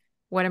 but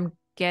what I'm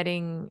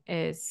getting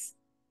is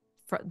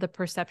the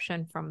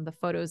perception from the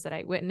photos that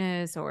I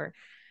witness or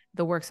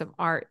the works of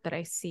art that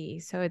I see.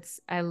 So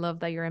I love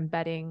that you're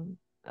embedding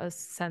a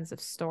sense of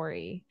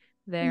story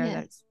there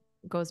that yes,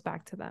 goes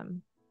back to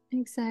them.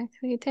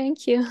 exactly.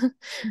 Thank you.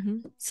 Hmm.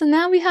 So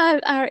now we have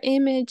our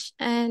image,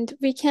 and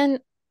we can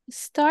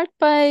start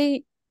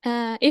by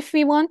if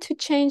we want to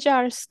change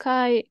our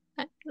sky,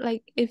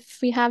 like if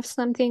we have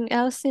something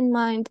else in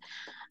mind,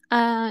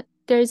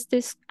 there's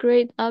this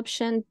great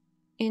option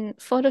in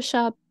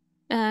Photoshop.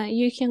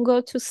 You can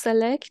go to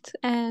select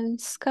and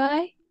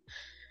sky,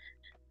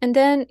 and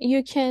then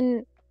you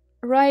can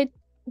write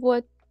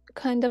what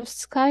kind of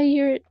sky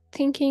you're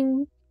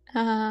thinking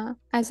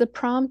as a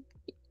prompt.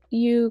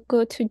 You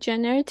go to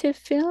Generative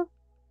Fill,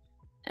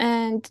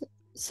 and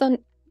so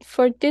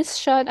for this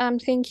shot, I'm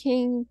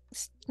thinking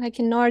like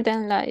in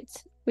Northern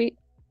Lights. We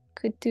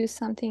could do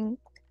something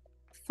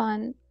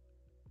fun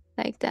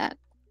like that.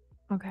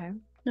 Okay.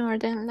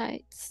 Northern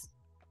Lights,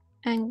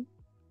 and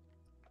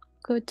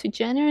go to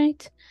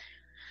generate.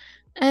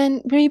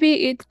 And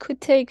maybe it could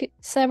take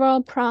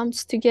several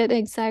prompts to get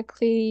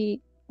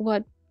exactly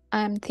what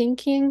I'm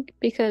thinking,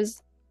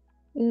 because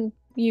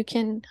you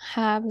can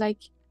have like,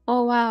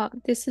 oh wow,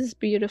 this is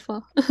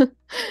beautiful. So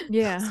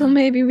Yeah.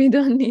 maybe we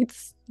don't need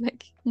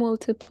like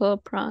multiple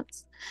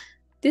prompts.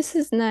 This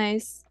is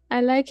nice.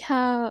 I like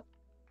how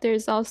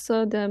there's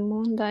also the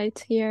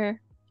moonlight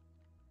here.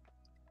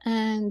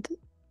 And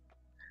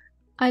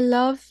I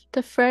love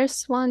the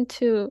first one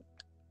too.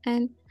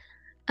 And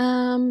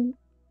um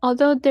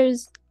although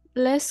there's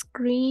less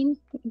green,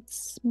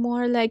 it's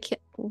more like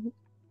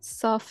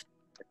soft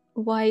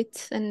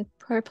white and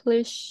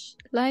purplish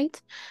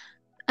light.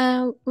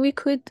 We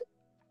could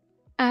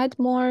add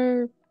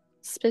more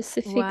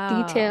specific Wow.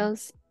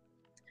 details.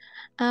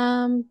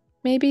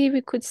 Maybe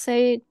we could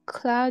say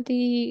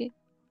cloudy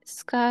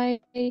sky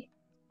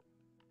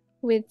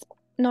with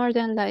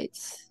northern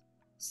lights.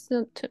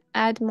 So to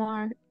add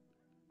more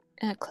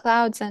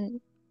clouds and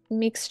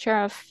mixture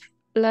of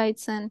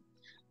lights and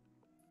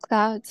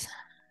clouds,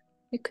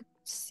 we could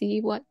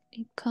see what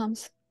it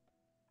comes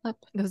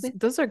up with.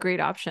 Those are great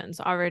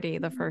options already,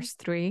 the first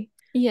three.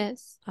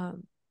 Yes,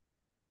 Um,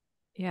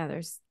 yeah,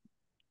 there's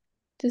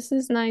this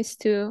is nice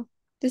too.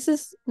 This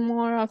is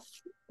more of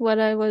what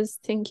I was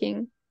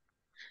thinking.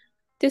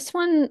 This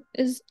one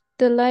is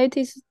the light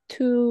is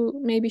too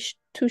maybe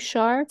too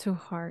sharp too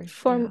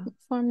harsh. for Yeah.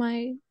 for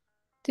my.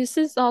 This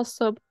is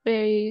also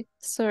very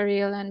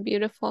surreal and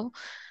beautiful.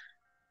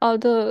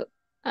 Although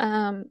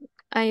um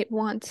I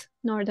want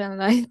northern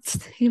lights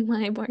in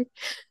my work.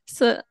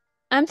 So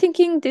I'm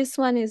thinking this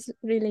one is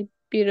really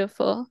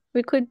beautiful.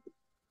 We could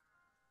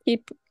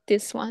keep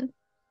this one.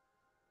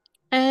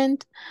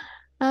 And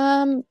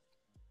um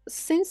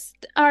since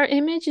our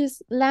image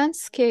is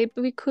landscape,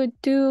 we could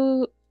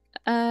do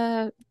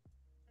uh,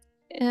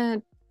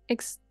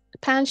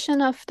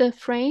 expansion of the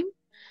frame.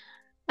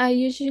 I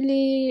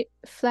usually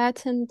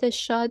flatten the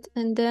shot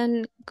and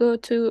then go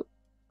to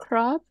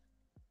crop,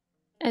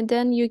 and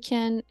then you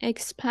can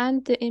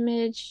expand the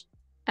image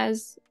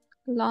as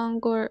long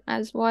or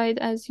as wide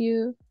as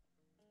you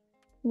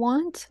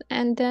want,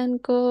 and then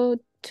go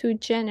to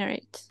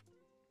generate.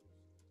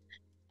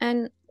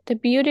 And the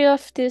beauty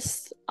of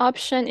this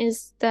option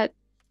is that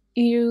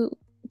you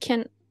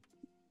can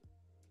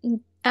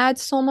add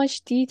so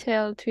much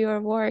detail to your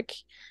work.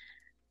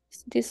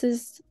 This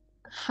is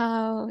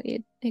how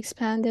it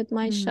expanded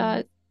my Mm.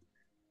 shot,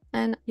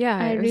 and Yeah,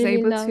 I I was really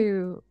able love.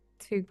 to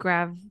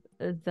grab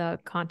the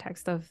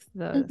context of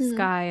the Mhm.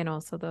 sky and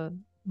also the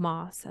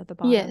moss at the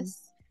bottom.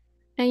 Yes,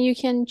 and you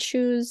can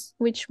choose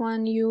which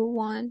one you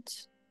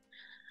want.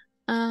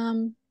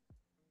 Um,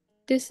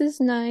 this is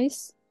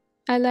nice.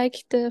 I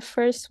like the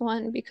first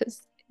one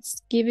because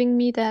it's giving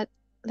me that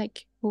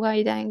like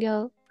wide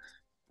angle.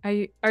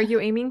 Are you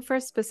aiming for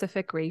a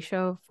specific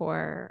ratio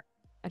for,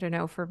 I don't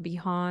know, for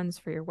Behance,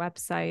 for your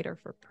website, or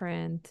for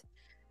print?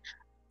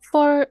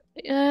 For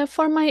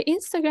my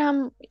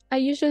Instagram, I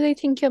usually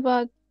think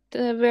about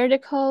the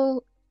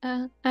vertical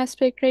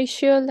aspect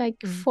ratio, like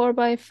Mm.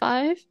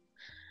 4:5.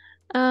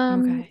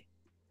 Um, Okay.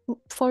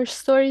 for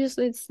stories,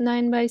 it's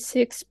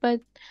 9:6,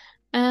 but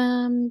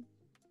um,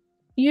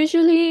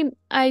 usually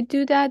I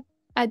do that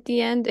at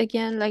the end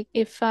again. Like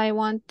if I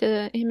want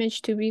the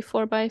image to be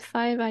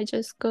 4:5, I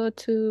just go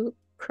to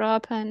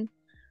crop and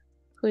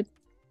put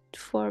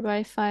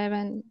 4:5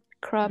 and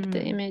crop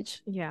the Mm.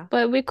 image. Yeah.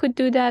 But we could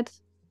do that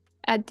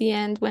at the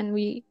end when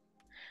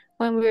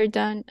we're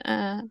done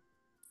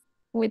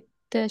with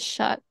the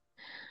shot.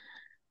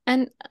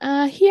 And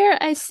here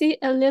I see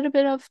a little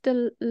bit of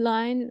the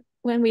line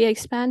when we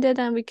expanded,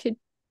 and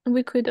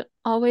we could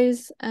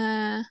always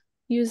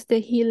use the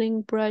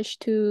healing brush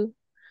to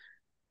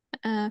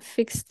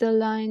fix the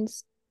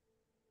lines.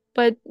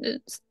 But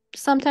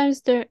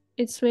sometimes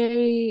it's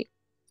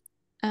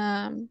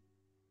um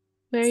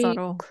very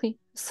Subtle. clean,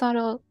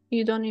 subtle.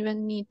 You don't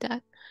even need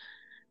that.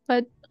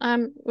 But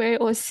I'm very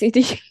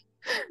OCD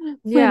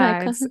when I Yeah,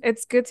 it's come.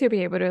 it's good to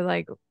be able to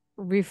like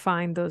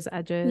refine those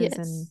edges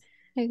and Yes,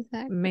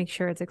 exactly. make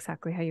sure it's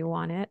exactly how you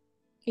want it.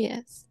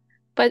 Yes.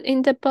 But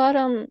in the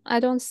bottom, I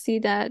don't see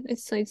that.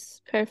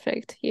 It's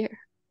perfect here.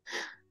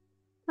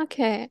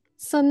 Okay.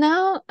 So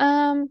now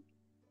I'm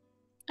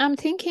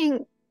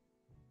thinking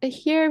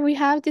here we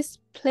have this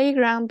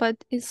playground, but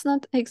it's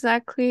not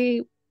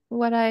exactly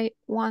what I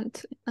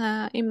want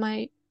in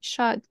my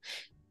shot.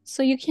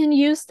 So you can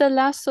use the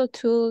lasso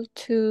tool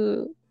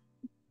to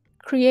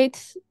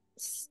create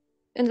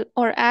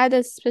or add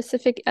a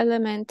specific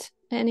element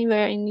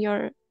anywhere in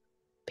your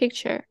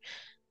picture.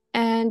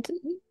 And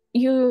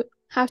you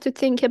have to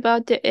think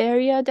about the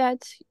area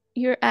that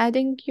you're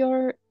adding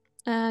your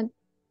uh,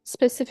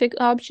 specific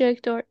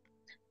object or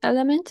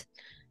element,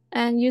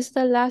 and use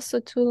the lasso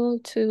tool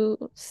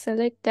to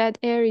select that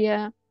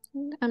area.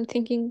 I'm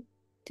thinking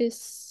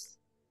this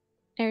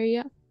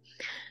area.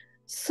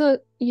 So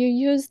you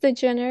use the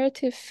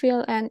generative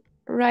fill and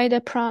write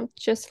a prompt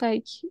just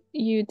like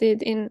you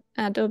did in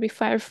Adobe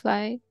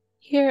Firefly.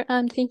 Here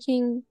I'm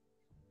thinking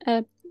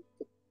a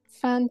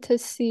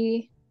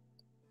fantasy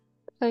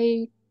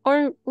play,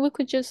 or we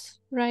could just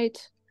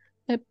write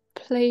a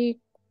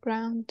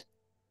playground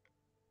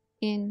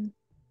in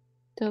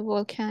the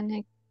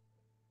volcanic,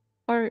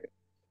 or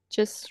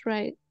just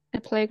write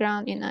a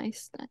playground in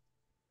Iceland.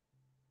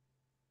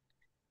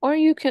 Or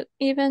you could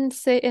even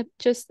say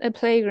just a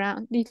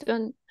playground. You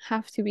don't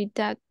have to be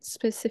that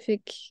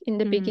specific in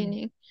the Mm.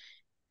 beginning.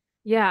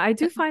 Yeah, I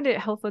do find it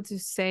helpful to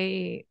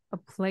say a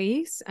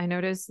place. I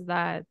notice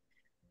that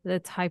the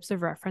types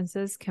of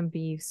references can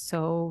be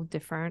so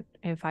different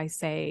if I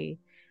say,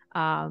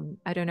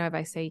 I don't know, if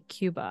I say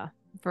Cuba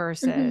Mm-hmm.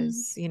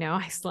 versus,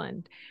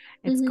 Iceland,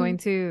 it's Mm-hmm. going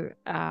to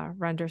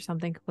render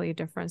something completely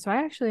different. So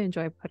I actually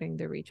enjoy putting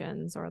the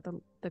regions or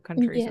the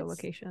countries or Yes,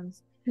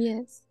 locations.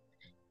 yes.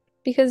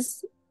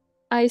 Because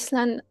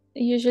Iceland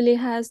usually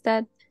has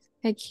that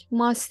like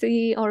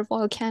mossy or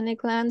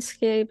volcanic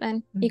landscape,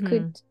 and it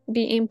could Hmm.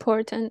 be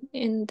important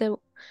in the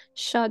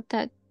shot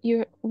that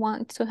you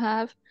want to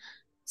have.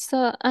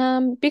 So,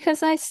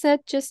 because I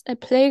said just a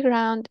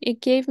playground,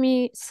 it gave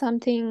me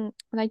something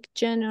like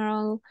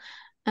general.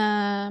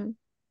 Um,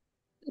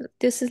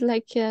 this is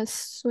like a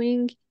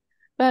swing,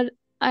 but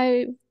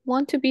I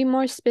want to be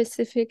more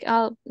specific.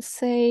 I'll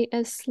say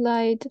a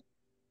slide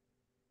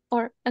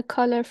or a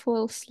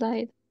colorful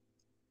slide.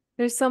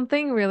 There's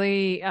something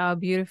really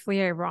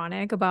beautifully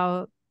ironic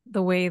about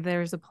the way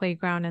there's a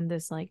playground in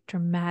this like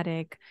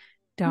dramatic,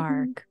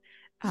 Mhm. dark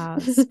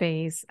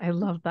space. I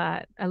love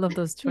that. I love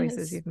those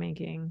choices Yes, you're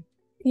making.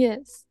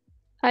 yes.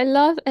 I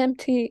love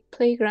empty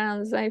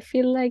playgrounds. I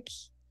feel like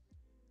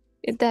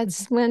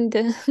that's when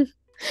the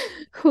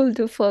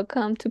Huldufo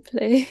come to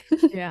play.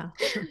 Yeah.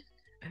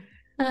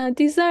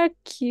 These are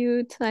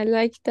cute. I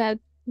like that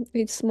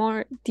it's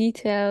more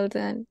detailed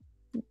and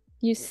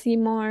you see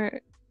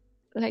more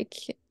like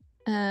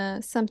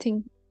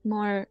something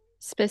more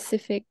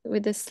specific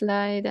with the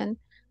slide. And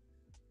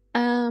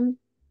um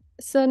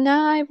so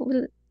now I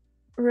will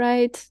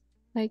write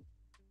like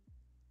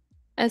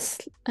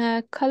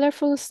a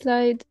colorful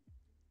slide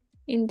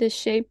in the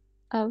shape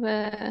of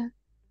a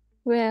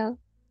whale,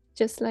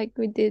 just like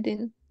we did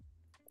in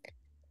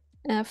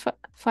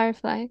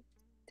Firefly,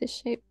 the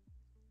shape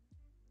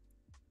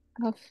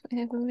of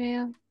a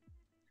whale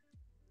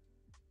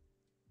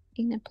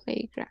in a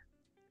playground.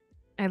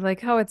 I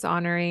like how it's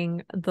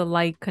honoring the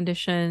light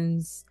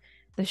conditions,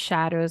 the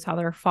shadows, how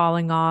they're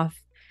falling off.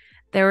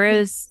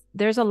 Yeah.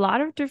 There's a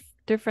lot of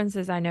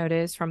differences I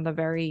noticed from the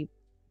very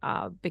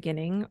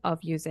beginning of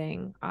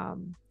using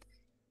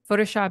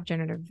Photoshop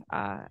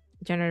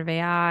generative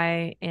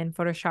AI in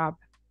Photoshop,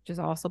 which is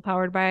also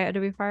powered by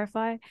Adobe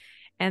Firefly,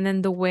 and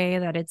then the way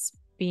that it's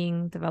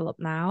being developed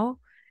now.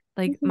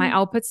 Like my Mhm.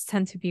 outputs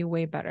tend to be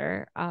way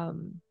better.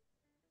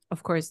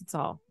 Of course, it's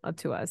all up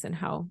to us and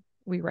how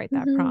we write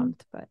that Mhm.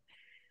 prompt, but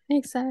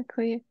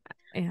Exactly.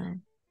 yeah.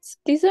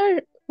 These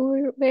are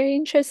very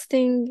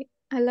interesting.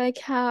 I like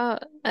how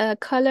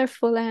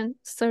colorful and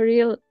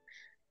surreal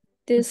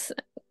this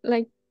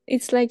like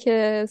it's like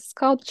a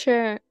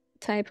sculpture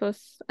type of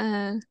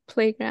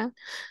playground.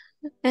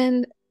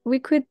 And we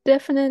could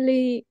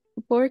definitely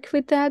work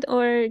with that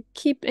or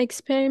keep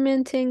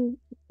experimenting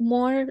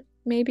more.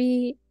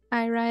 Maybe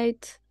I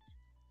write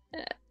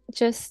uh,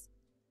 just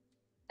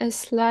a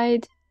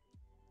slide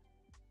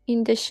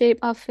in the shape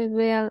of a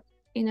whale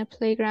in a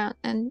playground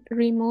and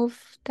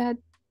remove that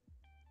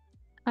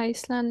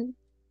Iceland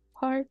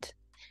part.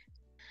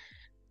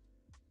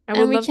 I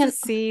And would we love to can,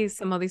 see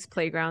some of these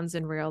playgrounds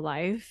in real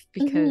life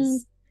mhm,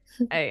 because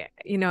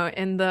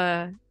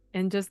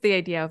in just the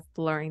idea of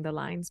blurring the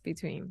lines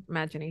between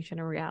imagination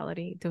and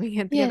reality, doing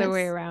it the other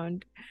way yes,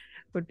 around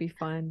would be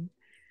fun.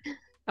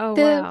 Oh,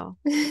 the wow.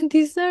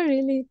 these are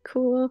really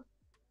cool.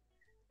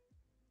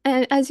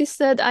 And as you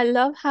said, I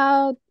love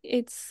how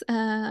it's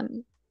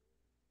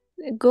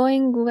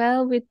going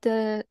well with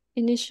the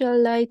initial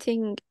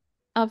lighting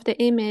of the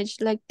image,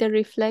 like the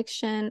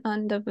reflection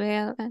on the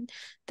veil and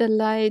the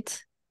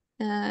light.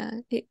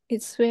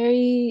 It's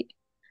very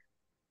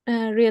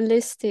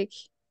realistic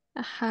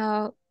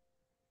how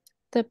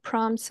the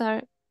prompts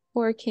are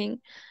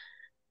working.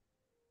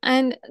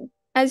 And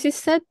as you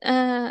said,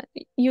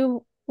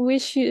 you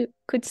wish you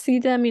could see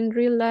them in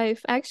real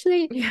life.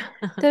 Actually, Yeah.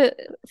 the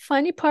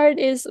funny part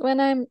is when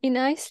I'm in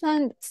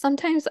Iceland,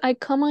 sometimes I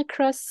come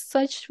across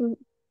such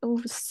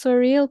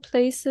surreal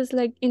places,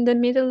 like in the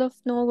middle of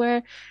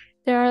nowhere.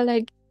 There are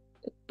like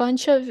a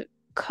bunch of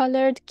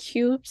colored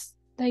cubes,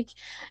 like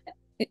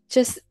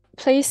just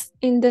placed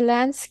in the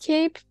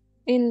landscape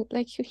in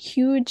like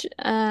huge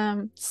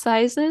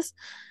sizes.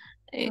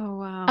 I Oh,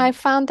 I wow.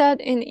 found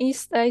that in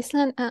East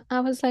Iceland, and I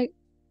was like,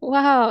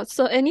 wow,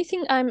 so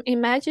anything I'm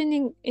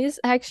imagining is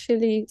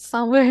actually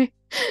somewhere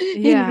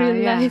in Yeah,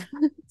 real life.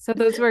 yeah. So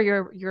those were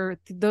your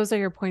those are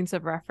your points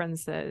of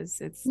references.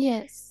 It's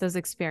Yes, those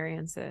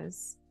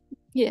experiences.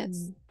 yes.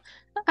 Mm.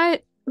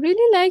 I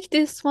really like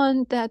this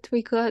one that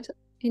we got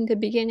in the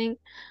beginning.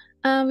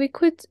 We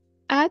could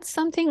add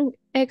something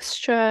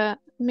extra.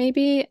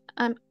 Maybe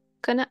I'm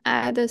gonna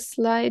add a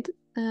slide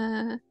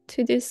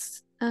to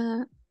this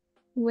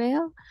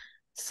whale.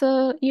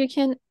 So you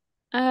can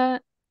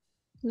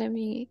let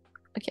me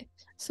okay.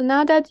 So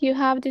now that you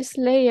have this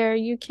layer,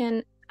 you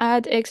can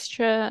add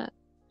extra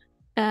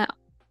uh,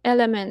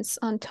 elements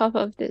on top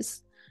of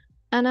this.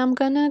 And I'm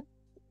gonna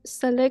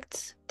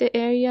select the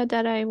area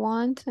that I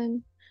want,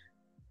 and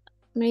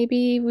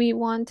maybe we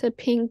want a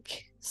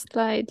pink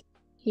slide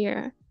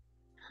here.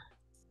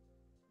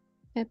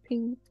 A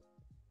pink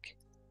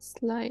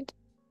slide.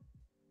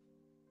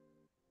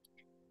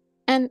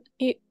 And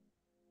it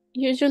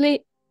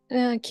usually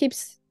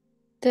keeps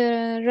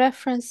the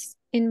reference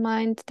in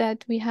mind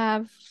that we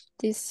have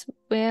this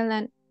whale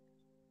and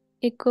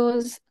it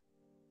goes,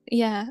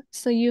 yeah,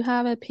 so you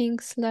have a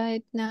pink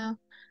slide now.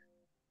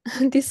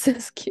 This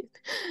is cute.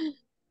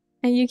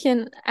 And you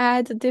can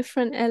add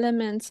different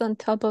elements on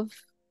top of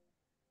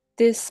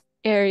this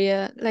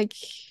area. Like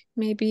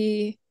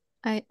maybe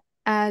I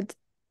add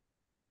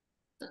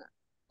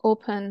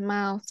open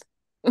mouth.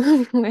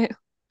 Well,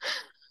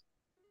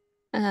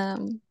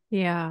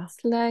 Yeah. It's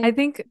like, I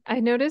think I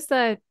noticed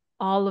that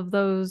all of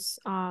those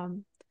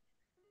um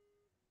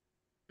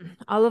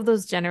all of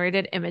those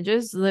generated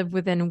images live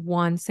within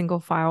one single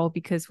file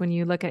because when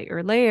you look at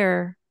your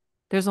layer,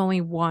 there's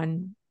only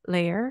one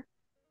layer,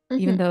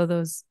 even mhm, though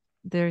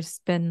there's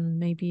been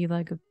maybe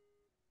like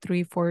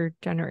 3, 4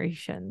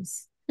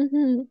 generations.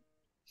 mhm.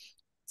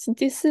 So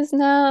this is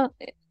now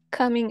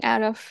coming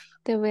out of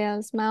the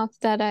whale's mouth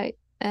that I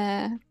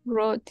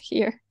wrote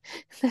here.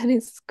 That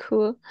is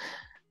cool.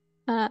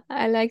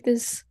 I like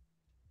this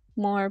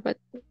more, but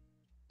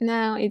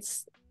now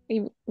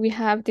we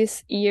have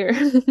this ear.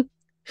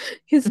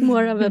 It's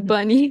more of a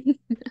bunny.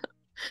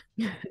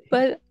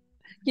 But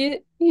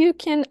you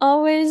can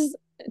always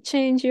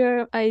change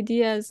your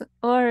ideas,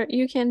 or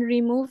you can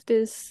remove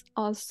this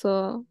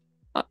also,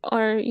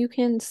 or you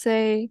can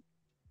say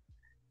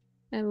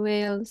a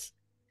whale's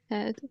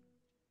head,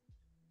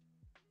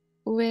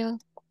 whale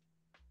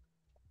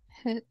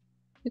head.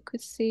 You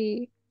could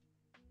see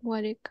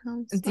what it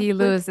comes up D. with.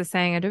 Lewis is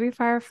saying Adobe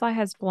Firefly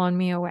has blown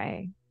me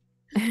away.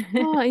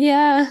 Oh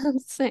yeah,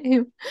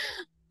 same.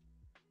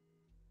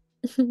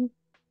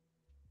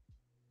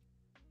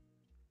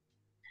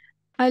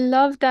 I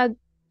love that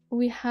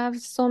we have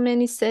so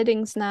many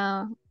settings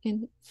now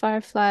in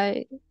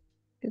Firefly.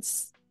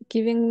 It's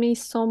giving me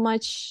so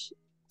much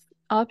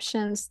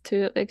options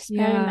to Yeah.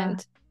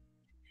 experiment.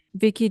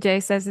 Vicky J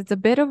says it's a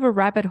bit of a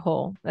rabbit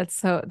hole.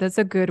 That's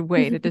a good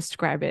way to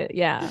describe it.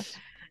 Yeah.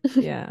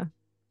 Yeah.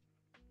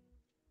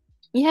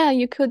 Yeah,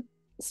 you could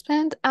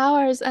spend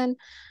hours, and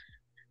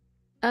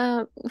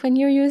when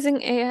you're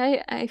using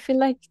AI, I feel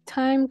like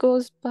time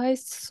goes by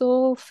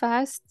so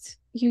fast.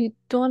 You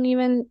don't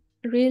even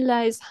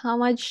realize how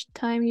much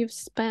time you've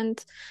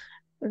spent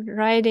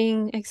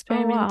writing,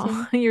 Oh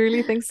wow. experimenting. You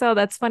really think so?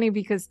 That's funny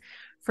because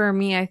for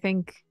me, I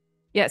think,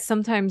 yeah,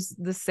 sometimes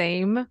the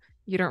same.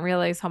 You don't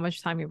realize how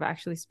much time you've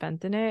actually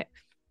spent in it.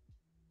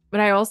 But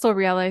I also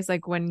realize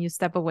like when you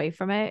step away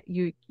from it,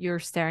 you're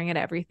staring at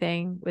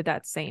everything with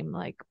that same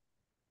like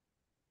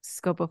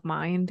scope of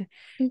mind.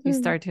 You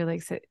Mhm. start to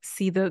like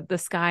see the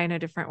sky in a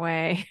different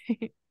way.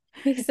 You-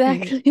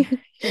 Exactly.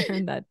 You're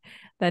in that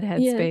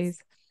headspace. Yes.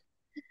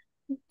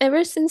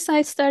 Ever since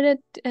I started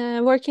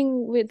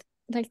working with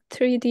like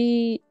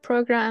 3D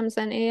programs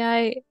and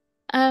AI,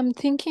 I'm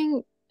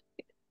thinking,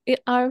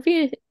 are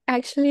we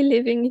actually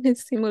living in a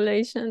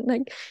simulation?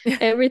 Like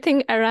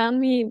everything around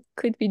me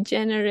could be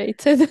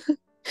generated.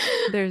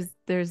 There's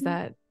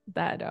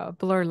that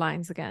blur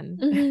lines again.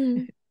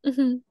 Mhm,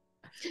 mhm.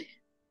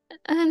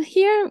 And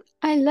here,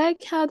 I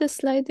like how the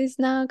slide is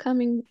now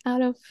coming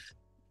out of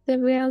the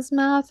whale's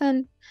mouth,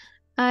 and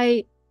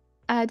I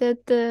added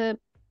the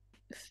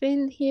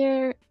fin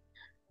here.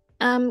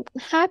 I'm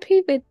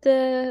happy with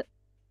the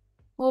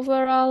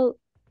overall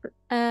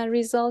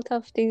result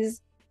of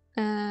these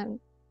um,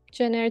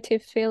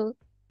 generative fill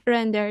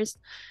renders.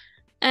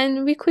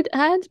 And we could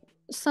add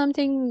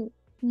something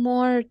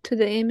more to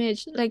the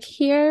image. Like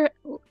here,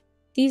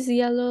 these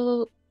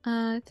yellow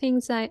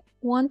things, I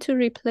want to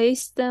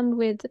replace them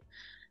with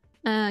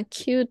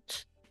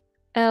cute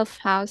elf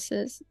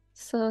houses.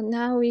 So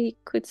now we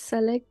could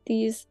select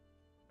these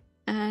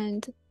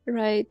and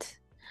write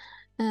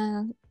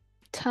uh,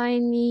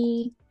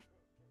 tiny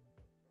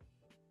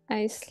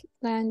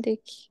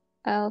Icelandic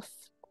elf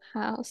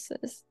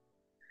houses.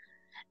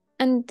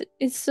 And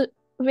it's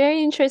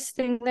very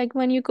interesting. Like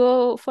when you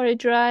go for a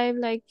drive,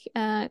 like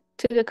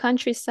to the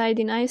countryside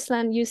in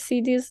Iceland, you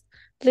see these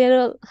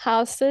little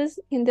houses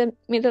in the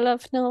middle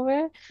of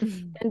nowhere,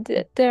 and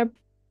they're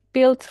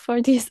built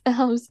for these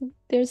elves.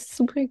 They're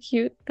super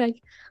cute.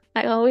 Like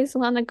I always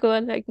want to go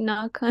and like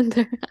knock on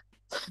their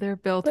house. They're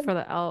built But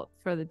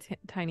for the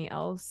tiny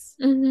elves,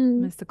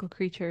 mhm. mystical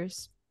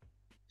creatures.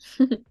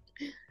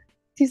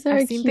 These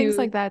I've are seen things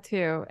like cute. that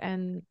too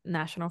in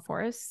national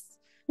forests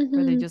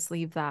where they Mhm. just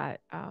leave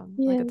that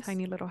like a Yes.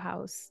 tiny little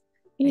house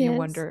and you Yes.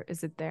 wonder,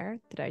 is it there?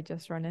 Did I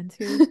just run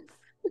into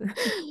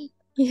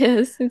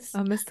Yes, it's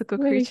a mystical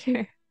very cute.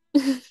 creature?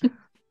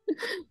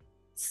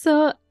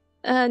 So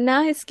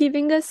now it's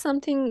giving us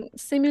something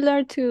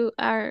similar to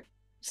our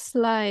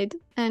slide,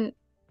 and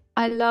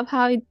I love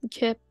how it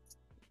kept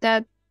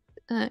that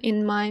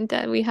in mind,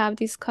 that we have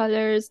these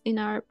colors in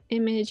our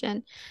image,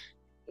 and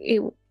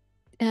it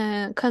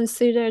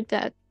considered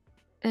that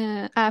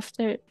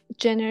after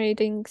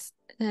generating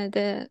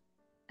the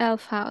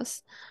elf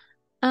house.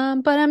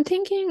 But I'm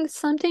thinking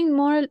something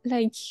more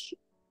like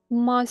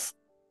moss,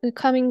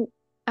 coming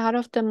out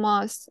of the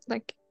moss,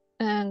 like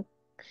um,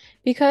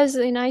 because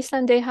in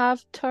Iceland they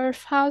have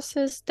turf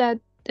houses that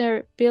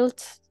they're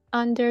built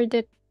under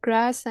the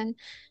grass, and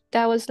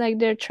that was like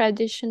their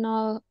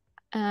traditional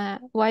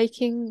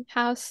Viking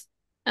house.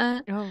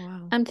 Oh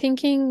wow. I'm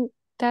thinking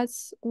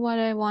that's what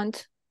I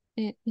want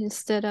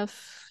instead of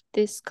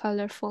this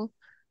colorful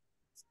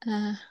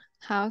uh,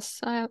 house.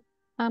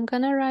 I'm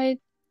gonna write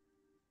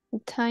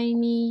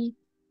tiny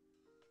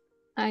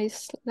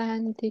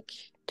Icelandic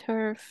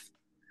turf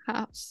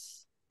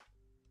house,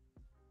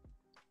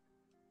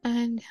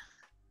 and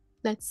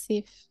let's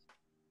see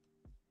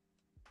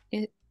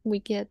if we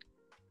get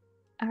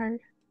our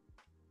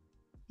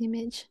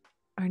image.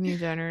 Our new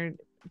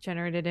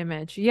generated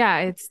image. Yeah,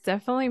 it's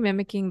definitely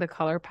mimicking the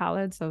color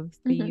palettes of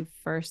Mm-hmm. the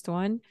first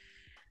one.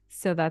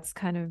 So that's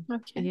kind of,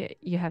 Okay.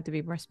 you have to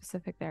be more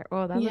specific there.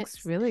 Oh, that looks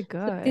Yes. really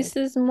So this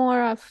good. is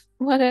more of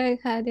what I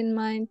had in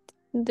mind.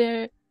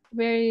 They're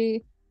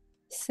very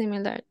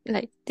similar.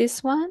 Like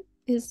this one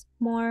is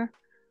more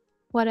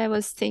what I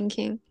was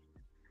thinking.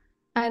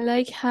 I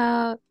like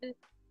how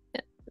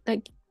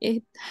like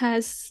it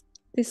has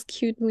this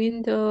cute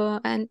window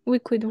and we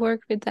could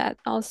work with that.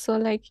 Also,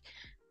 like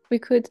we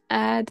could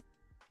add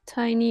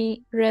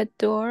tiny red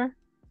door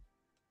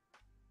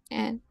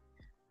and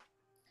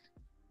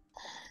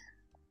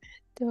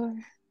door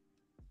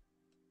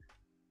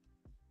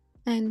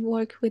and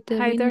work with the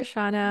Hi, window.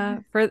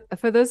 Darshana.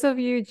 For those of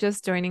you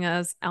just joining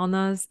us,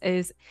 Elnaz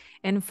is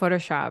in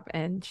Photoshop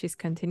and she's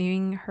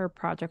continuing her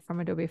project from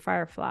Adobe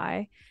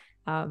Firefly.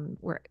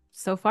 We're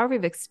so far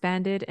we've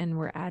expanded and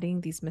we're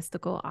adding these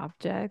mystical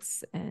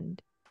objects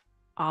and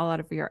all out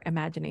of your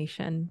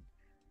imagination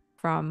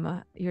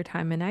from your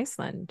time in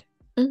Iceland.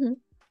 Mhm.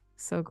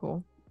 So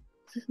cool.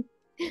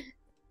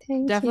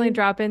 Thank Definitely you.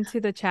 drop into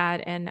the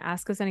chat and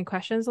ask us any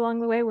questions along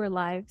the way. We're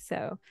live,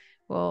 so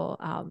we'll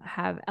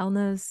have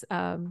Elna's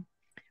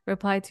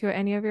reply to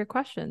any of your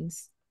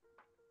questions.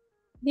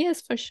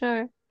 Yes, for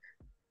sure.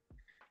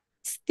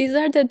 These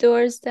are the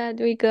doors that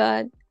we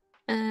got,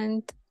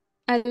 and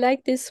I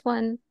like this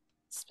one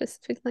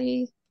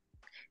specifically.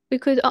 We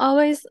could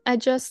always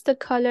adjust the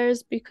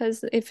colors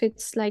because if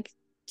it's like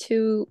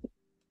too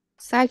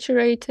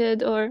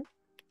saturated or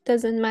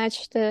doesn't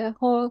match the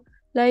whole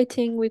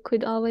lighting, we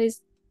could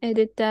always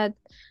edit that.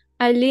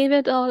 I leave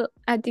it all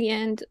at the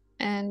end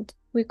and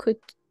we could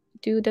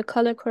do the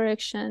color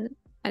correction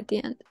at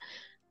the end.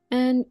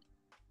 And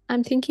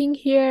I'm thinking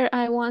here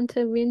I want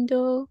a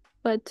window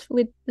but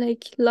with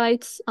like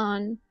lights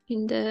on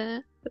in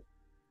the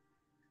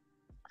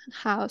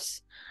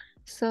house.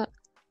 So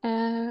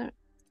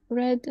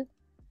red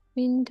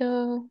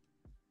window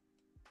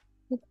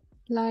with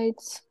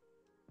lights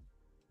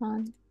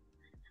on.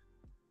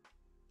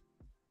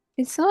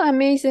 It's so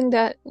amazing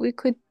that we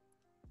could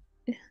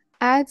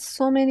add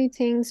so many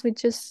things with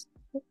just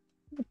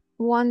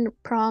one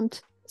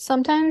prompt.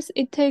 Sometimes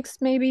it takes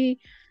maybe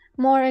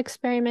more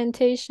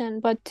experimentation,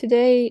 but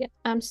today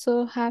I'm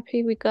so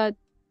happy we got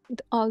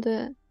all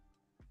the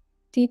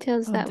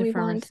details Oh, that we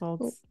different want.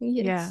 results.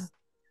 Yeah. Yes.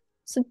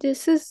 So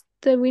this is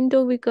the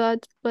window we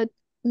got, but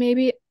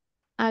maybe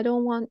I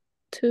don't want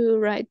to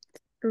write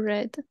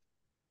red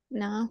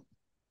now.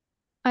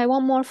 I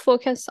want more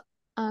focus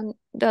on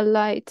the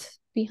light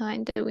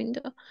behind the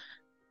window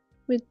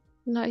with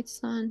lights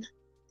on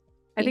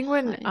I think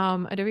when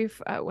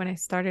behind. When I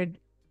started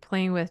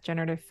playing with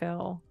Generative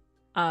Fill,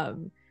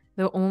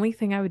 the only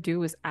thing I would do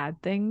was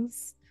add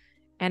things,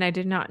 and I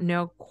did not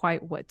know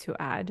quite what to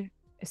add.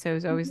 So it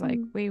was always like,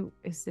 Mhm. wait,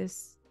 is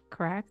this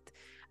correct?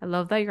 I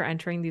love that you're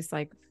entering these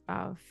like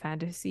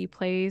fantasy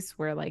plays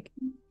where like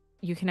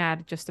you can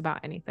add just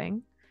about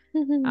anything.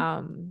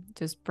 Mhm.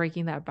 Just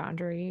breaking that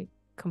boundary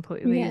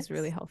completely is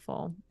really Yes.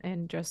 helpful,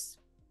 and just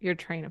your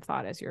train of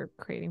thought as you're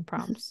creating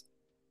prompts.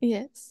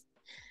 Yes.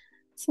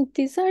 So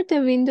these are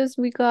the windows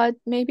we got.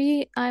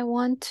 Maybe I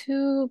want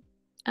to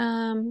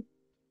um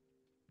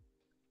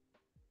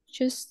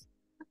just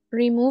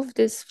remove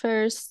this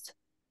first.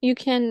 You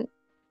can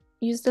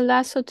use the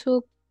lasso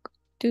tool,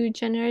 do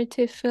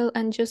generative fill,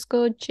 and just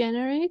go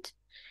generate,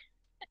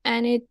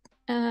 and it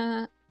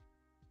uh,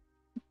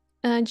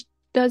 uh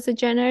does a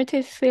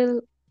generative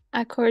fill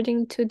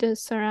according to the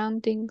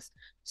surroundings.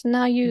 So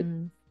now you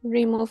Mm.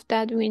 remove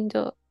that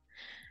window,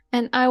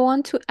 and I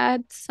want to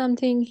add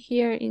something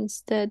here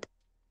instead,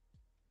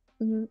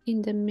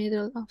 in the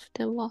middle of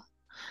the wall.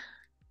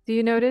 Do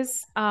you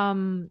notice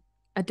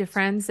a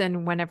difference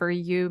in whenever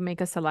you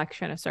make a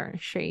selection, a certain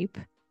shape?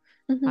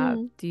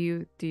 Mhm.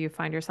 Do you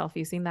find yourself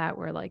using that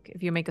where like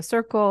if you make a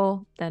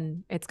circle,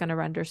 then it's going to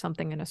render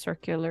something in a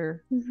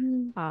circular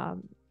Mhm.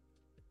 um,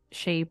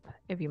 shape.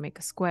 If you make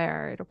a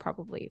square, it'll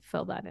probably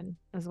fill that in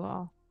as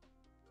well.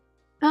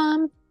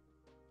 Um,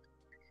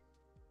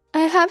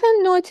 I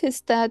haven't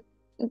noticed that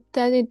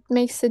it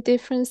makes a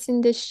difference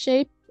in the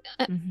shape,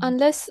 Hmm.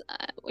 unless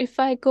if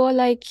I go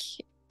like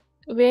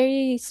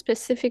very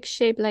specific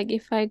shape, like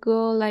if I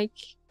go like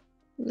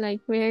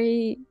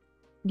very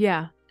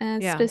Yeah,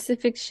 yeah,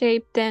 specific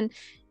shape, then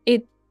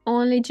it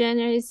only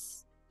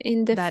generates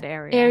in the that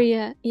area.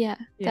 area, yeah,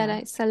 that Yeah.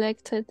 I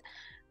selected.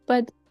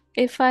 But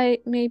if I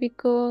maybe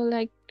go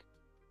like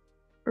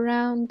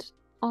round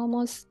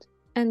almost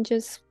and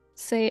just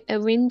say a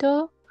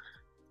window,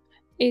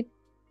 it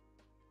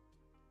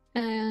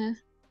uh,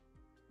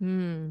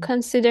 Hmm.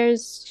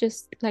 considers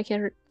just like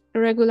a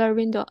regular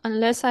window,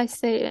 unless I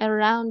say a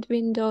round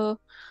window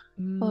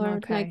or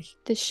like Okay.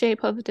 the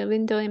shape of the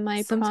window in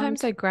my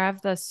Sometimes I prompt.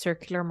 grab the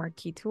circular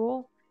marquee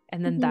tool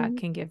and then that Hmm.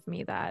 can give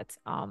me that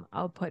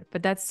output.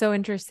 But that's so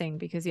interesting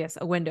because yes,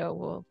 a window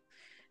will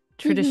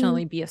Hmm.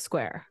 traditionally be a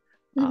square.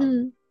 Um,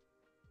 Hmm.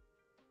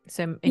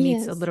 so it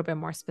needs a Yes, little bit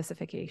more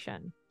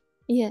specification.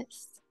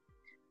 yes.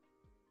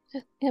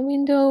 A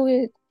window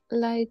with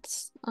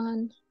lights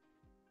on.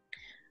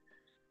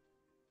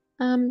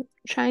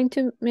 trying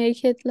to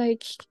make it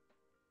like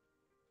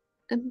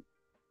um,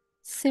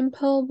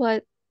 simple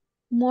but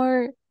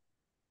more,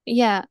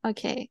 yeah,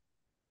 okay.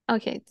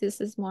 Okay,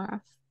 this is more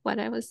of what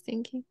I was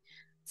thinking.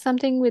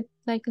 Something with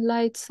like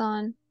lights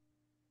on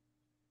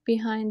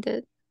behind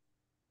it.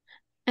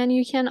 And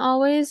you can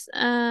always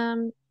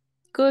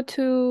go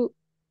to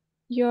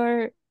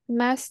your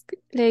mask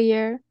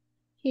layer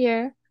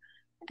here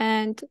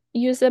and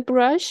use a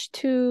brush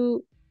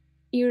to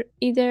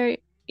either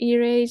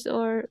erase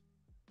or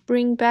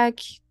bring back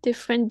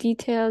different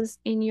details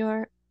in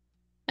your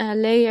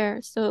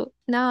layer. So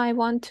now I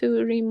want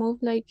to remove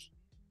like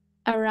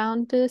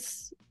around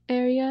this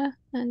area,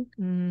 and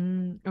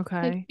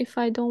like Okay. if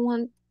I don't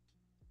want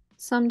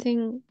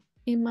something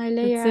in my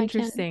layer, That's I can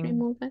interesting.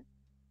 remove it.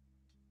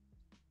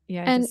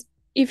 Yeah, And just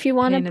if you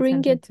want to paying bring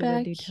attention it to the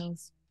back,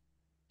 details.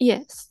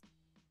 yes.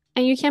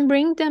 And you can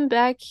bring them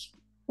back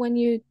when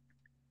you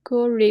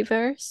go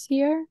reverse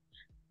here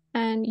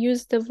and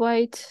use the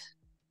white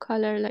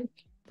color, like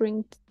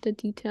bring the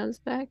details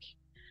back.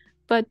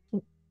 But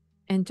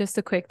And just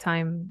a quick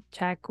time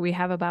check. We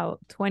have about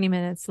 20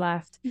 minutes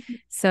left. mhm.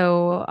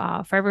 So,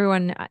 for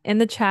everyone in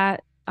the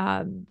chat,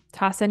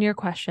 toss in your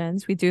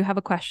questions. We do have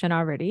a question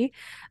already.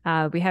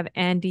 We have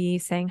Andy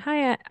saying,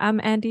 "Hi, I'm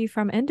Andy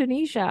from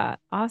Indonesia."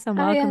 Awesome.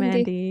 Hi, Welcome, Andy.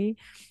 Andy.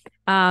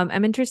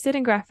 I'm interested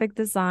in graphic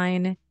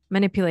design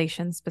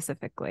manipulation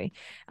specifically.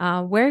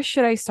 Where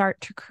should I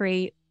start to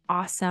create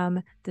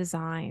awesome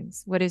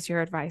designs? What is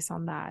your advice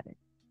on that,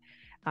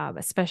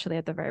 especially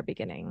at the very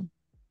beginning?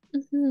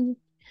 Mhm.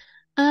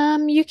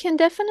 You can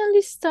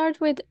definitely start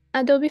with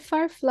Adobe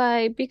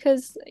Firefly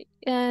because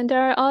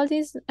there are all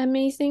these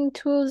amazing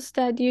tools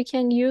that you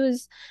can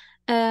use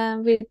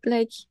with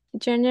like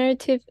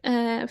generative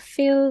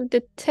fill,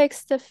 the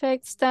text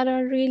effects that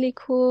are really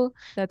cool.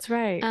 That's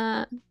right.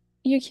 Uh,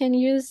 you can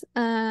use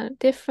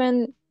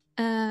different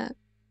uh,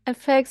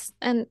 effects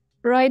and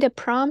write a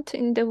prompt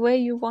in the way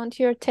you want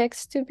your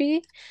text to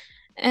be,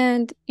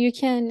 and you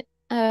can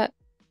uh,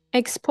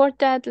 export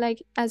that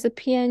like as a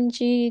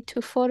PNG to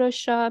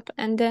Photoshop,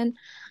 and then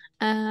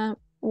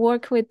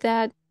work with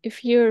that.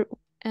 If you're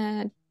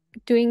uh,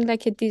 doing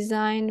like a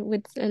design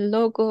with a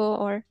logo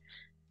or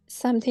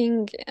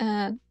something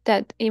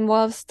that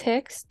involves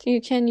text, you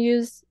can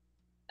use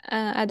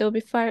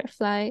Adobe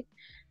Firefly,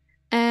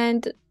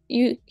 and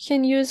you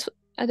can use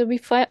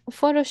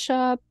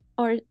Photoshop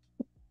or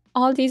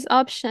all these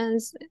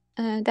options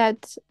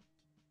that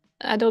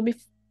Adobe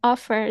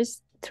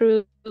offers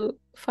through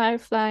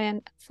Firefly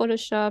and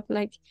Photoshop,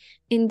 like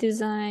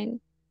InDesign,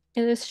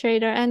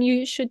 Illustrator. And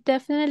you should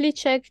definitely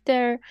check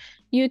their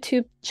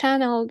YouTube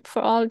channel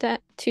for all the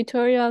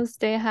tutorials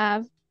they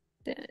have.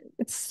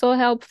 It's so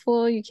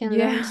helpful. You can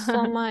learn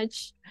so Yeah.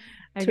 much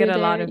I get through a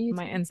their lot of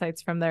my YouTube.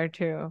 insights from there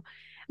too.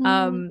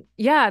 Mm,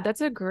 Yeah,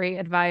 that's a great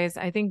advice.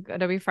 I think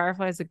Adobe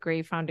Firefly is a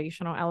great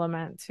foundational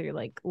element to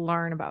like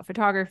learn about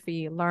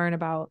photography, learn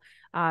about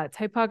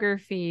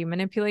typography,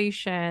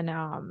 manipulation,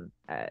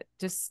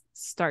 just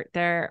start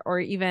there, or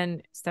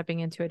even stepping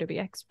into Adobe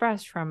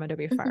Express from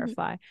Adobe mhm.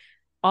 Firefly.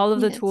 All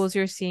of the Yes, tools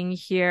you're seeing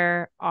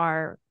here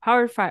are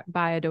powered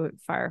by Adobe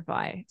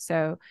Firefly.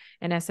 So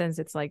in essence,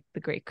 it's like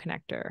the great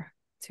connector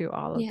to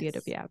all of the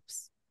Adobe yes,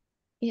 apps.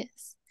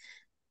 yes.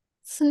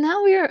 So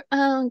now we're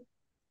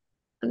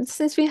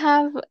since we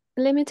have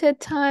limited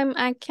time,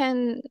 I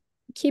can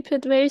keep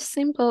it very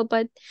simple,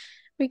 but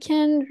we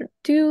can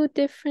do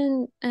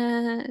different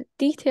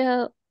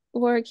detail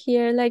work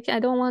here. Like I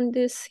don't want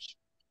this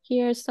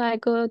here, so I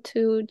go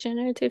to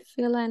generative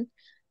fill and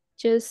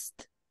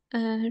just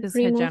Just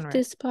hit remove generate.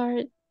 this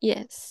part.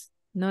 Yes.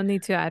 No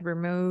need to add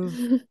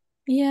remove.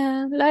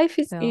 Yeah, life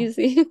is Chill.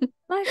 easy.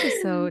 Life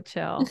is so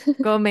chill.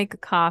 Go make a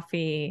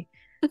coffee.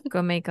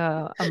 Go make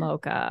a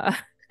mocha.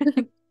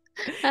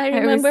 I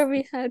I was remember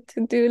we had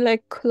to do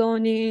like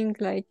cloning,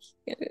 like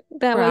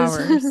that for was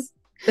hours.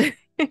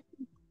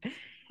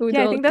 good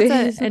Yeah, I think old that's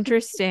an days.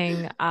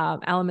 interesting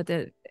element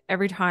that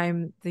every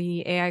time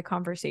the AI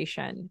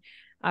conversation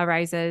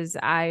arises,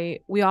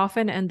 we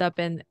often end up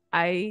in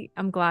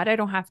I'm glad I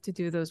don't have to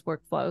do those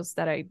workflows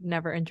that I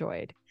never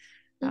enjoyed.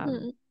 Um,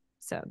 Mhm.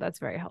 so that's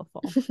very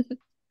helpful.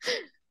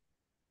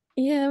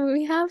 Yeah,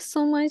 we have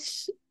so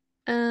much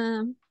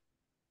um,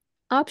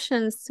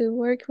 options to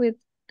work with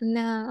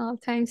now,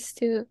 thanks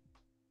to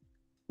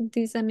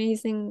these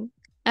amazing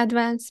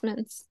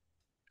advancements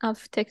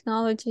of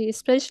technology,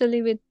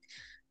 especially with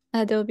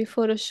Adobe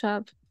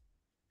Photoshop.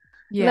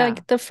 Yeah.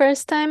 Like the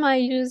first time I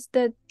used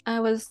it, I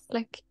was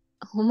like,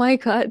 oh my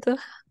God,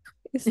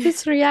 is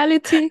this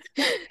reality?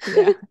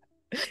 Yeah.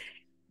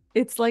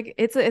 It's like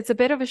it's a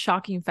bit of a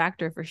shocking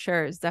factor for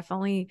sure. It's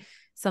definitely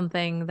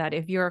something that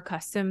if you're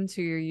accustomed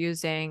to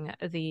using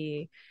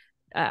the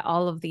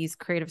all of these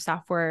creative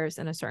softwares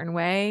in a certain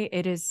way,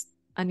 it is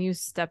a new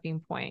stepping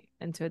point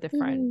into a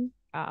Mhm.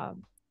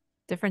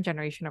 different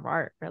generation of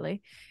art,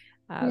 really.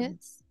 Um,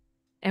 Yes.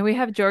 and we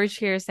have George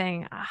here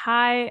saying,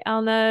 "Hi,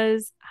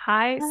 Elnaz.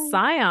 Hi, Hi.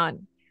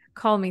 Scion.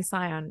 call me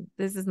Cyan.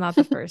 This is not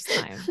the first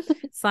time.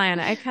 Cyan,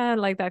 I kind of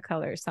like that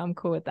color, so I'm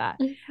cool with that.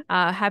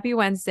 Happy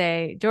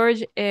Wednesday.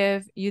 George,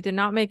 if you did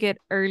not make it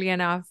early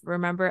enough,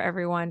 remember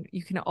everyone,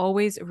 you can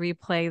always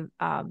replay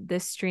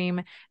this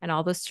stream and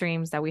all the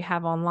streams that we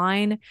have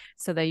online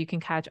so that you can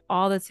catch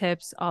all the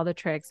tips, all the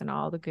tricks, and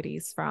all the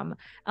goodies from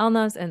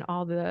Elnaz and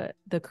all the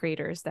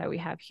creators that we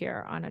have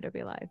here on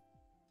Adobe Live.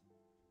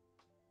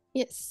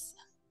 Yes.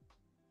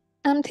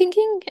 I'm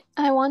thinking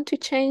I want to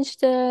change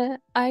the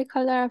eye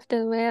color of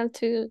the whale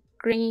to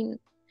green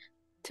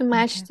to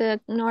match the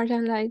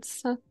northern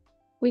lights. So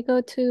we go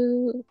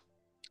to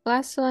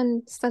lasso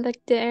and select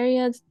the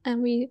areas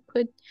and we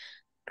put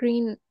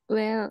green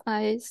whale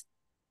eyes.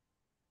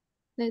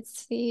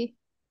 Let's see.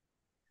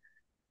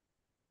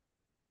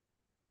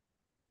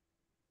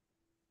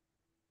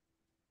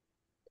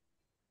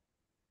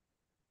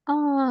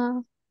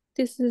 Oh,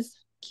 this is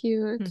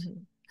cute.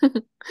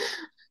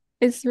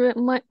 It's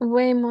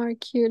way more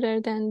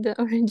cuter than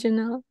the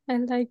original.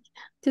 And like,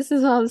 this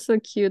is also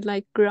cute,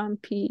 like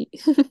grumpy.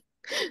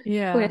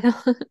 Yeah.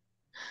 Well,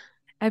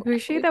 I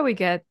appreciate that we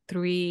get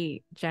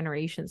 3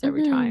 generations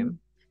every mm-hmm, time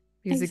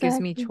because it gives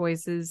me exactly.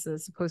 choices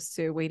as opposed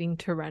to waiting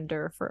to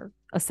render for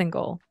a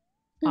single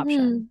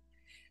option.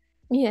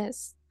 Mm-hmm.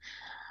 Yes.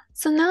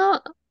 So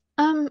now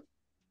I'm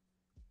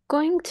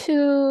going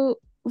to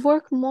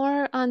work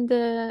more on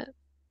the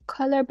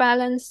color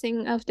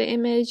balancing of the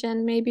image,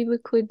 and maybe we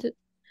could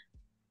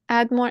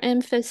add more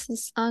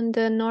emphasis on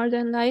the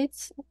northern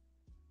lights.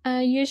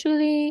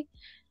 Usually,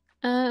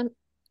 uh,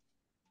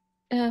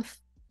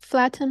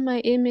 flatten my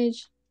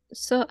image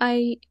so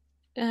I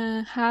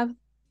have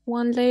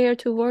one layer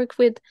to work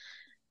with.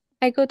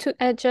 I go to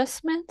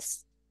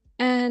adjustments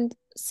and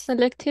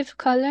selective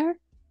color.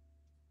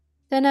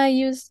 Then I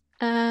use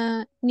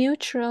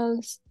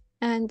neutrals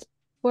and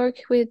work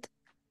with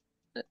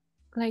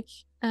like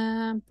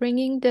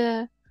bringing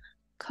the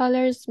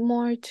colors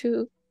more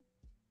to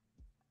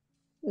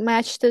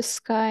match the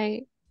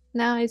sky.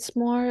 Now it's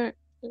more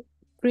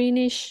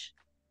greenish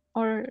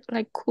or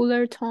like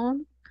cooler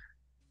tone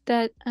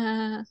that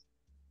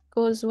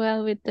goes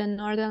well with the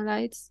northern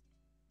lights.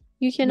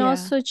 You can Yeah.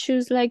 also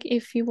choose like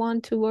if you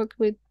want to work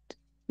with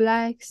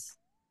blacks,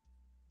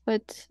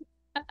 but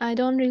I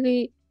don't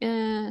really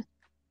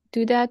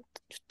do that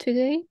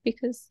today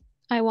because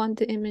I want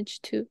the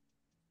image to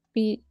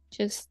be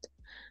just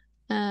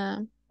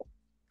um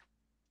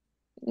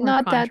More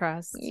not that,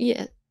 contrast.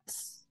 yes.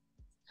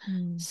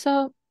 Mm.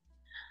 So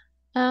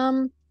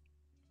um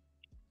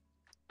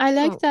I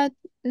like Oh, that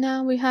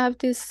now we have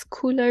this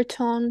cooler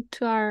tone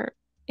to our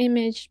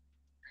image,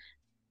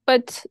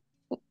 but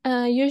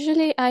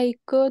usually I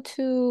go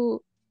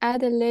to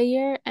add a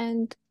layer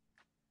and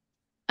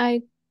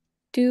I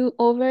do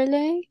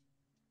overlay,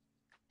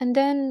 and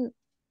then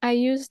I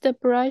use the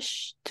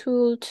brush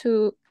tool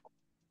to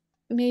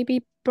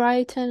maybe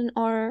brighten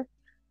or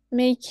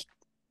make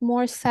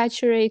more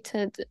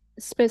saturated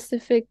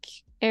specific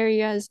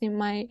areas in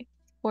my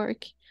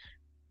work.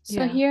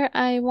 So yeah. here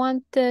I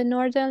want the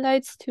northern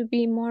lights to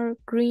be more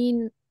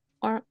green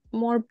or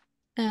more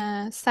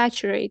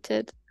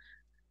saturated.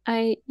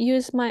 I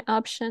use my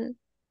option.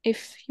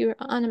 If you're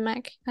on a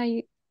Mac,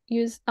 I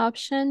use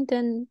option,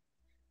 then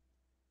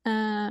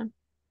uh,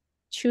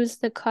 choose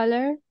the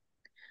color,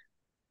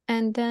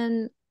 and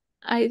then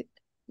I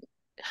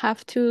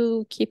have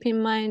to keep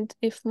in mind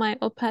if my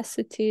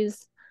opacity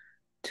is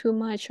too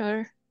much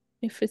or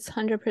if it's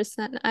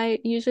 100%. I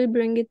usually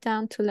bring it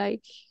down to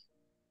like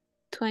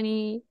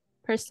 20%,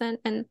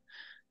 and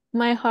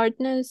my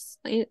hardness,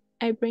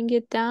 I bring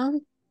it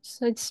down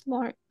so it's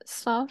more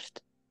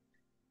soft.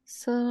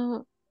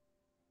 So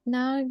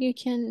now you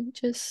can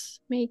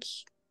just make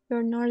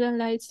your northern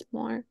lights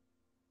more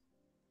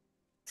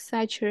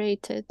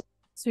saturated.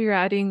 So you're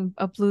adding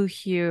a blue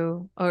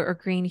hue or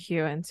green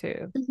hue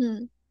into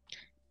Mm-hmm. the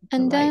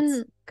And lights.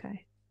 then,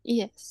 Okay.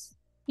 yes,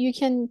 you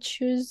can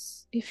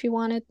choose if you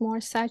want it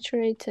more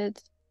saturated,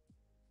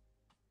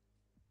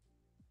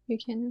 you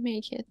can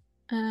make it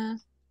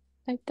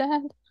like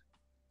that.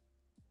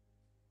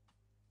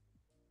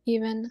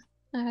 Even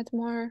add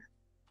more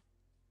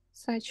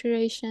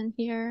saturation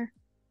here.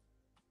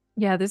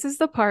 Yeah, this is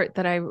the part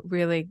that I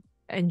really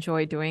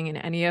enjoy doing in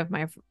any of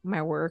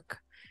my work.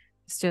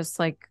 It's just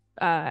like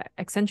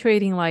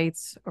accentuating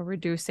lights or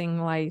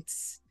reducing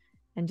lights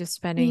and just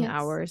spending Yes,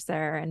 hours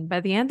there. And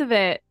by the end of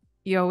it,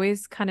 you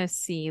always kind of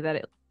see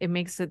that it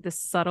makes it this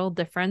subtle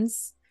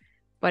difference,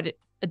 but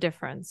a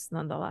difference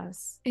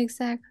nonetheless.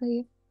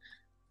 exactly.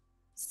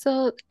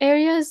 So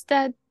areas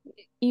that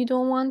you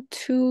don't want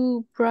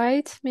too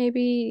bright,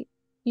 maybe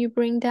you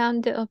bring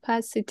down the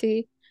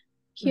opacity. Mm.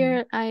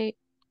 Here I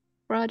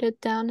brought it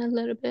down a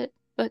little bit,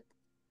 but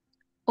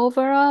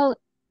overall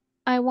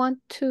I want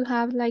to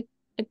have like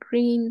a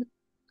green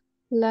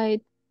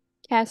light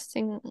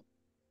casting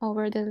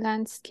over the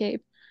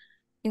landscape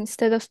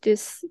instead of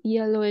this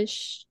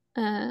yellowish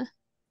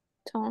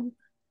tone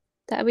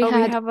that we Oh,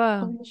 had.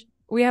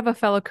 we have a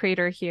fellow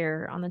creator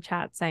here on the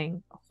chat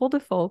saying,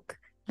 "Hold folk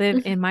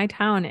live in my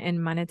town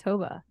in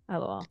Manitoba."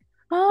 LOL.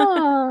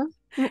 Oh.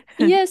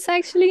 Yes,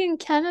 actually, in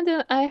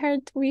Canada, I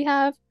heard we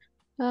have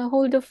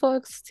older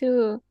folks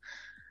too.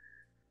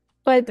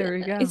 But There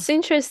we go. it's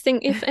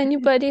interesting if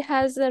anybody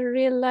has a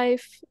real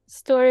life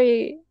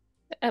story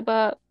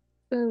about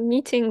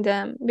meeting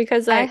them,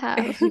 because I I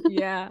have.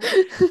 yeah.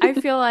 I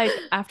feel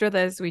like after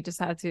this we just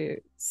had to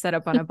set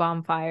up on a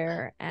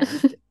bonfire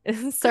and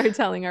start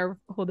telling our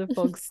older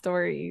folks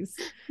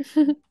stories.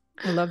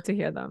 I love to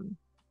hear them.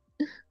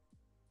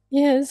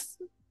 Yes,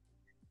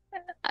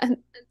 and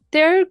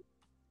they're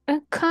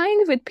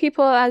kind with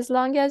people as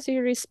long as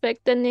you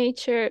respect the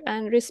nature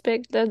and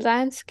respect the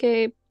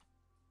landscape,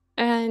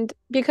 and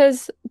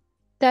because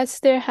that's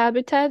their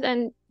habitat,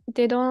 and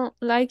they don't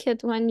like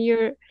it when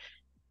you're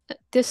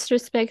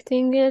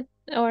disrespecting it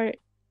or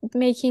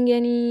making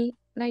any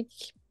like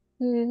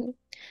mm,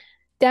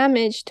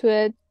 damage to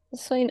it.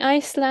 So in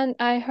Iceland,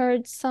 I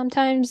heard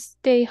sometimes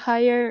they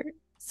hire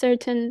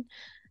certain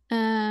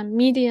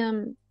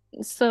medium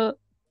so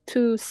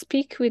to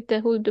speak with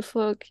the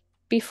Huldufolk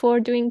before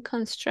doing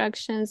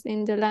constructions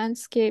in the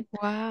landscape.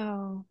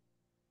 Wow.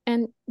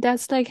 And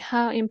that's like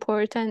how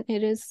important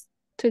it is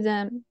to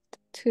them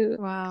to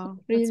Wow.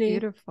 That's really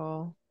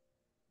beautiful.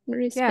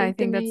 Yeah, I respect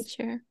the think that's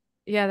nature.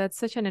 yeah, that's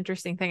such an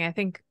interesting thing. I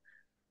think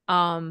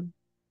um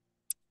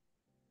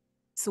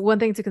so one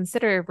thing to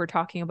consider if we're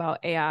talking about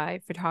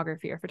AI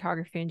photography or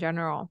photography in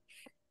general,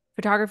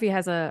 photography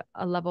has a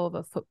level of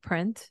a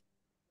footprint,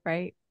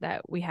 right?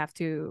 That we have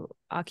to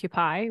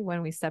occupy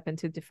when we step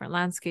into different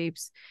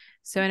landscapes.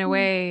 So in a Mhm.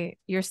 way,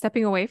 you're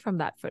stepping away from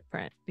that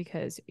footprint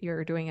because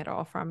you're doing it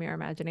all from your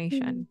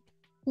Mhm. imagination.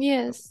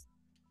 Yes,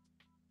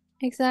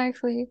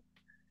 exactly.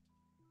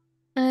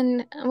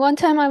 And one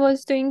time I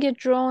was doing a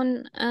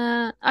drone,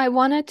 I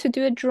wanted to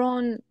do a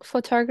drone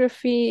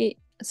photography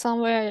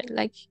somewhere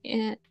like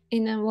in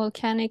a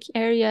volcanic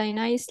area in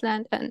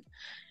Iceland. And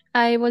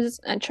I was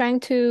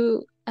trying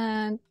to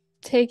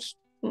take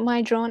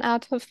my drone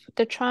out of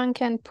the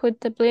trunk and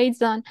put the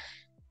blades on.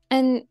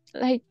 And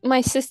like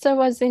my sister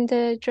was in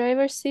the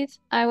driver's seat.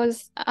 I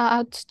was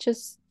out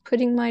just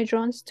putting my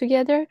drones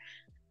together.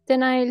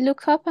 Then I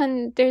look up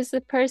and there's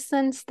a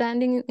person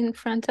standing in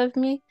front of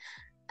me,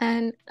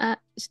 and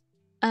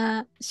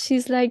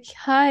she's like,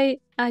 "Hi,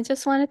 I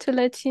just wanted to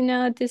let you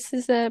know this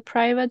is a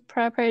private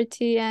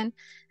property and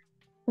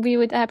we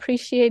would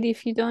appreciate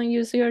if you don't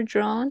use your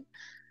drone."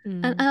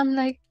 And Mm, I'm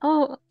like,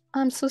 "Oh,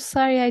 I'm so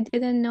sorry, I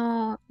didn't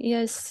know.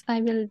 Yes,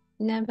 I will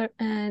never,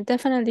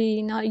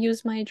 definitely not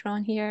use my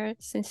drone here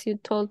since you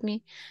told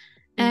me."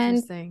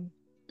 And interesting.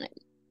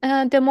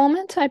 the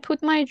moment I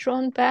put my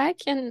drone back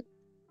and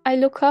I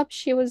look up,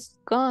 she was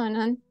gone,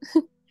 and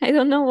I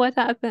don't know what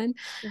happened.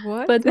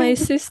 What? But my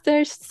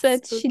sister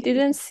said she Spooky.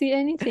 didn't see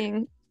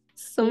anything.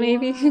 So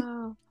maybe,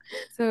 Wow.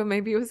 So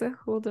maybe it was a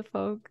Hulda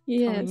folk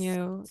telling yes,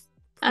 you,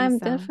 please I'm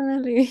don't.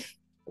 definitely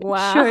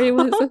sure Wow. it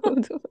was a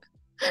hoodoo.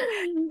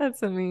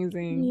 That's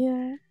amazing.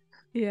 Yeah,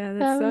 Yeah,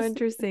 that's that so was.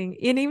 interesting.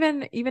 And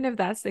even if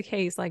that's the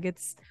case, like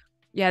it's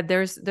yeah,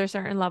 there's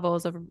certain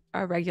levels of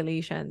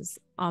regulations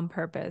on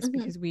purpose Mhm,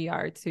 because we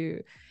are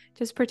to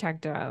just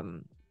protect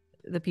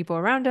the people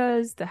around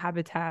us, the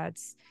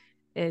habitats.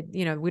 It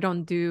we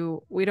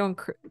don't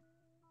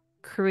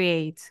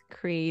create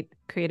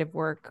creative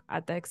work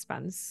at the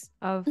expense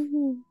of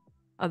mhm.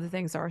 other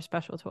things that are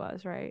special to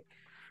us, right?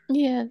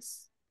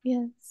 Yes,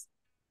 yes.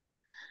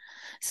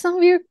 So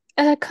we're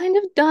kind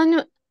of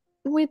done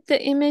with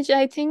the image.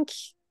 I think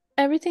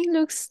everything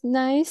looks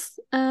nice.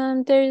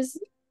 There's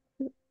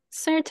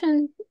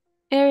certain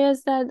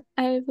areas that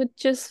I would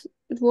just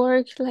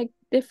work, like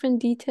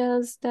different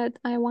details that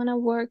I want to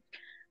work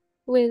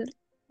with.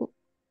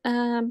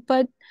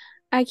 But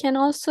I can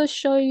also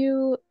show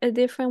you a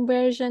different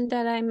version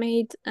that I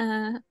made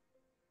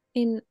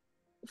in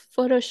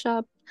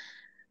Photoshop.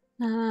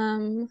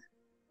 Um,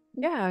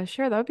 Yeah,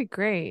 sure, that would be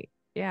great.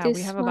 Yeah,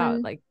 we this have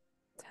about one, like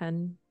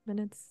 10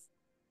 minutes.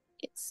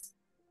 it's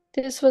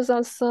this was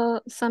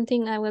also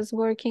something I was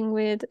working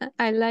with.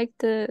 I like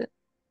the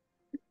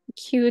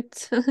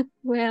cute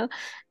well,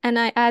 and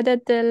I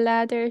added the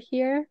ladder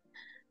here.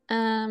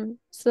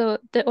 So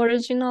the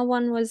original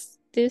one was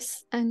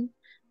this, and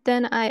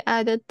then I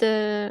added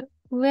the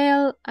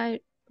whale.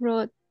 I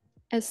wrote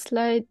a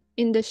slide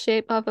in the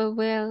shape of a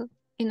whale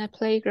in a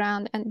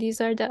playground, and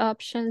these are the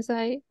options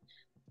I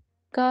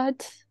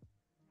got.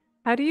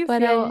 How do you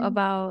But feel I,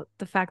 about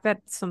the fact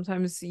that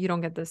sometimes you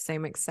don't get the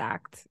same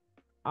exact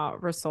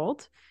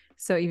result?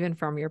 So even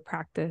from your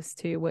practice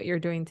to what you're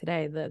doing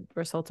today, the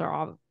results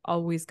are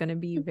always going to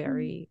be Mhm,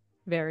 very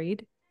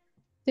varied.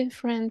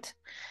 different.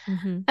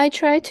 Hmm. I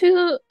try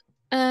to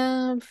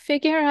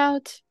figure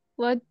out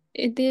what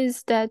it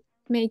is that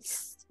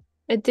makes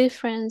a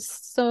difference.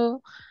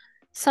 So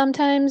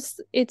sometimes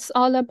it's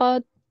all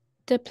about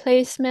the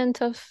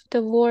placement of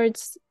the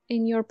words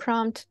in your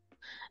prompt.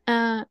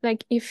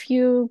 Like if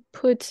you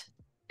put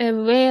a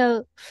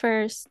whale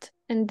first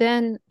and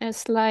then a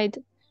slide,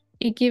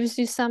 it gives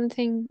you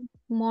something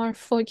more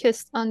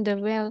focused on the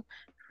whale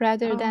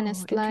rather than a Oh,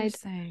 slide.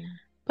 interesting.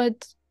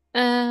 But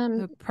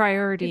The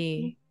it-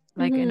 priority,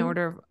 like in mhm,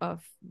 order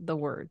of the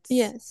words.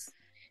 yes.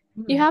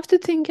 You Hmm. have to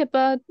think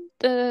about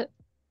the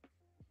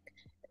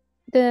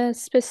the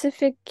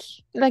specific,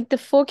 like the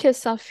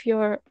focus of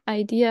your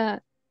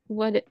idea,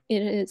 what it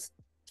is.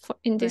 For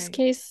in this Right.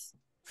 case,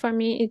 for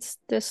me, it's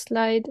the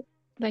slide,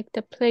 like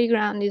the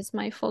playground is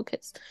my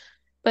focus.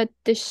 But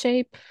the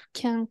shape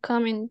can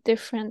come in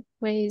different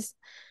ways.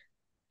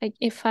 Like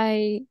if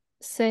I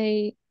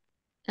say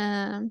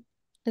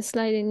a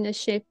slide in the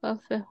shape of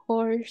a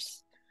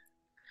horse,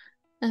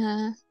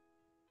 uh,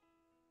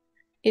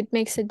 it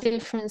makes a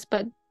difference,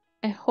 but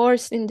a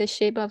horse in the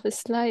shape of a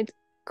slide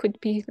could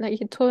be like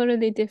a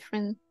totally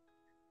different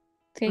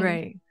thing.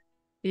 Right.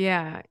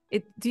 Yeah.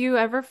 Do you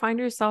ever find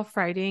yourself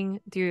writing?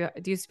 Do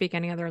you speak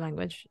any other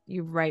language?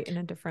 You write in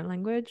a different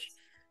language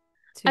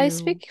I to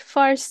speak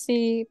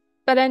Farsi,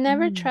 but I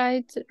never Mm,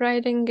 tried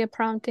writing a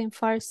prompt in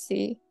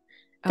Farsi.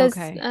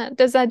 okay.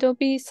 Does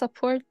Adobe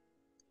support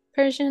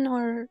Persian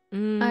or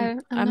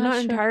I'm I'm not not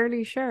sure.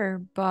 entirely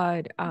sure,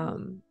 but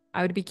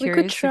I would be We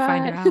could curious to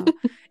find try. out.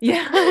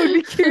 Yeah, I would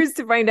be curious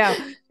to find out.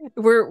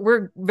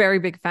 We're very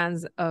big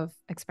fans of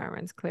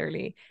experiments,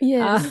 clearly.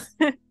 Uh, Yes,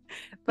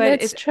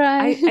 but let's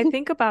try. I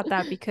think about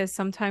that because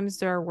sometimes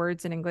there are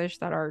words in English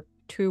that are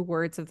two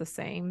words of the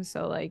same.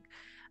 So like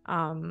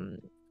um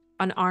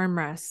an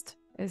armrest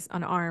is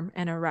an arm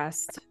and a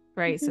rest,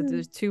 right? So Mhm,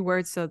 there's two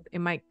words, so it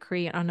might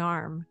create an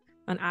arm,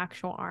 an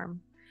actual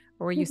arm.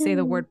 Or when you say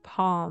the mhm. word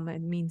palm,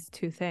 it means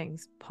two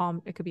things.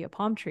 Palm, it could be a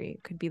palm tree,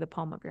 it could be the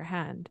palm of your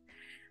hand.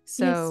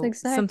 Yes, So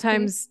exactly.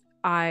 sometimes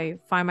I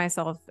find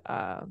myself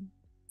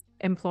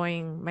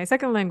employing my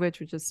second language,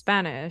 which is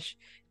Spanish,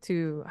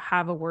 to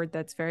have a word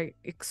that's very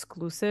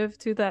exclusive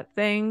to that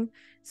thing.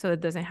 So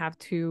it doesn't have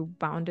two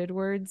bounded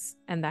words.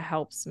 And that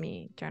helps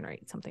me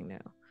generate something new.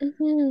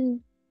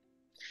 Mhm.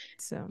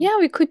 So, Yeah,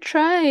 we could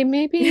try.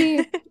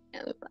 Maybe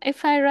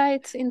if I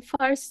write in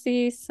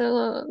Farsi,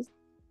 so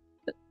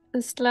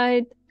a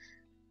slide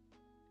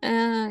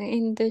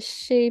in the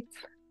shape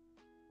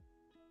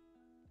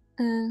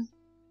uh,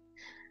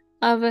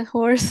 of a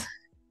horse.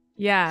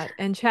 yeah.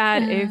 And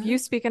Chad, if Uh, you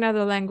speak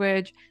another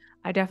language,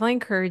 I definitely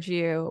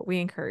we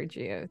encourage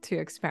you to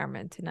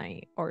experiment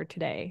tonight or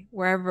today,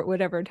 wherever,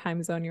 whatever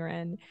time zone you're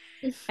in,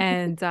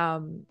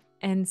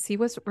 and see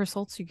what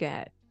results you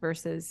get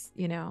versus,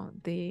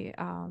 the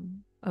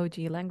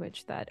OG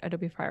language that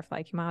Adobe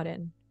Firefly came out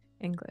in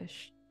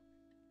English.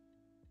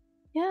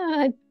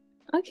 yeah,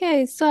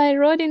 okay. So I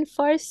wrote in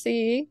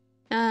Farsi,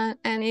 and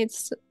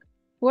it's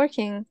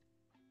working.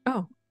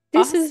 Oh,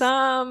 This is,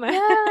 awesome.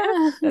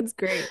 yeah, That's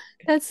great.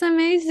 that's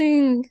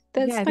amazing.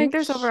 Yeah, That's I think like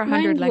there's over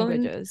 100 mind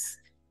blowing. languages.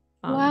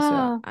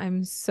 So Wow.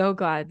 I'm so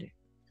glad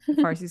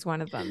Farsi is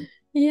one of them.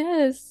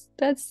 Yes,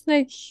 that's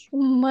like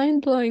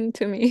mind blowing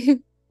to me.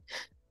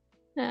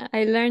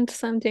 I learned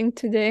something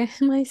today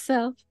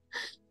myself.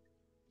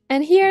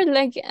 And here,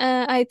 like,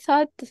 I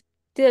thought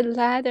the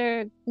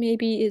ladder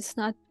maybe is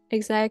not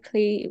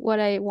exactly what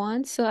I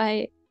want, so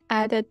I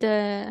added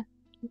the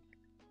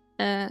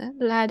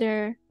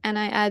ladder and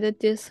I added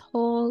this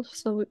hole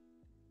so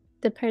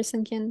the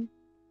person can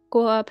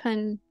go up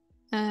and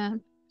uh,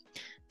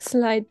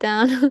 slide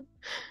down.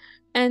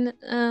 And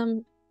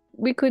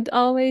we could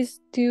always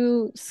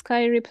do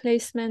sky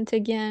replacement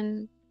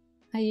again.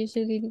 I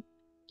usually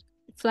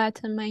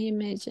flatten my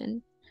image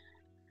and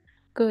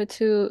go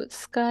to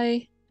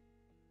sky.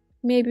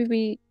 Maybe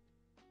we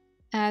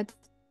add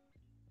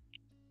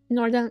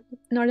northern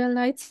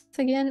lights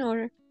again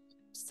or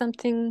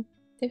something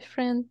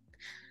different.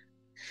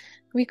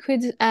 We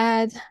could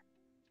add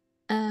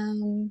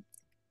um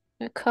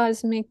a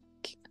cosmic.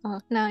 Oh,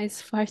 now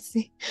it's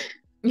Farsi.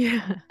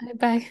 Yeah. I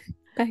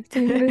back to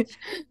English.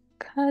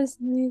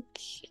 Cosmic.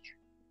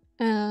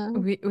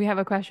 We have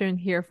a question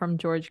here from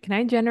George. Can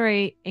I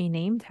generate a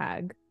name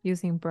tag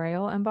using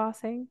Braille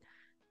embossing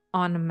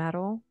on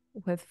metal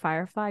with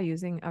Firefly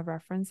using a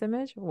reference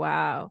image?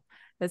 Wow,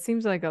 that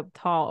seems like a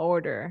tall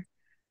order.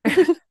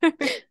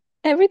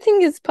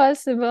 Everything is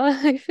possible.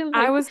 I feel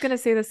I like was gonna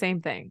say the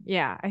same thing.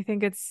 Yeah, I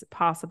think it's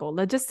possible.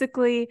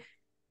 Logistically,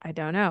 I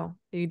don't know.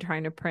 Are you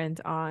trying to print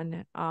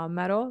on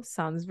metal?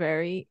 Sounds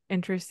very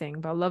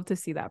interesting, but I'd love to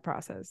see that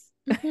process.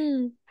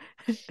 mhm.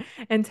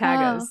 And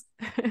tag Wow. us.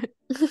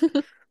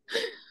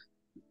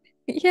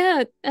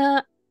 Yeah,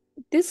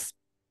 this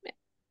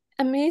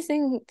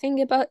amazing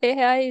thing about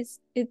AI is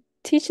it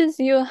teaches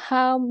you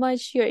how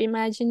much your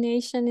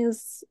imagination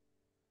is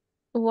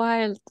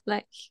wild,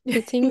 like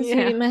the things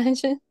you Yeah.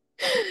 imagine.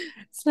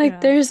 It's like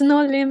Yeah. there's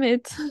no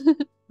limit.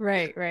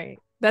 Right,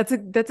 right. That's a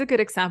good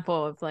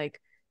example of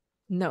like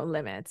no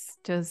limits.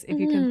 Just if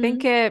you can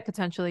think Mhm. it,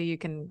 potentially you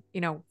can,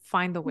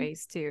 find the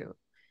ways to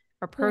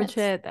approach Yes,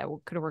 it that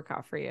could work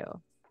out for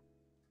you.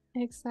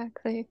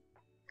 exactly.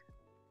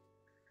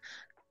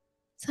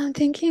 So I'm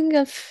thinking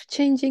of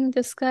changing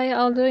the sky,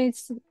 although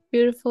it's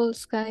beautiful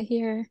sky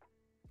here.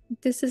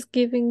 This is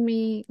giving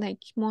me like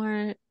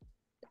more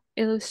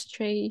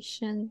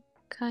illustration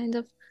kind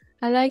of.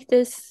 I like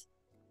this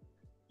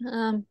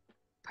um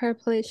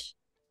purplish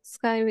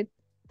sky with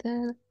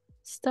the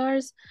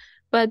stars,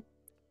 but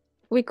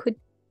we could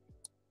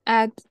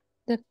add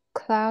the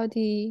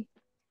cloudy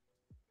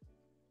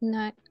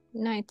night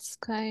night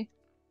sky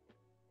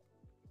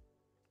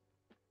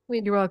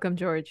with. You're welcome,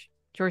 George.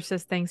 George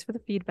says thanks for the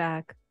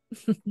feedback.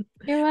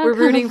 You're We're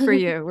rooting for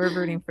welcome. you. We're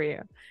rooting for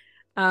you.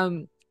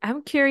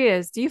 I'm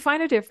curious, do you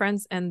find a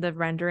difference in the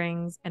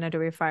renderings in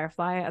Adobe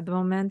Firefly at the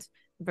moment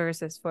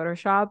versus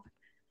Photoshop?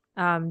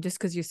 Just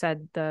because you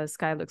said the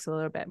sky looks a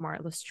little bit more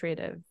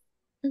illustrative.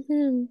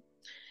 Mhm.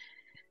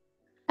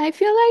 I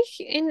feel like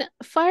in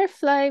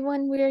Firefly,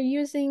 when we're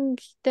using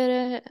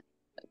the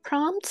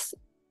prompts,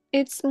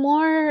 it's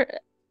more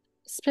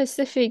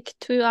specific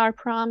to our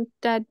prompt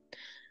that,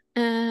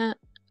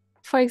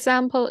 for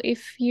example,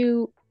 if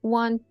you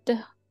want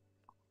the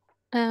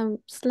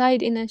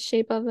slide in a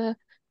shape of a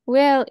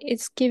whale,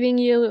 it's giving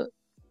you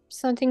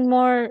something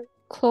more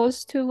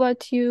close to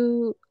what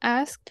you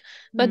asked.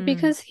 But Hmm.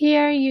 because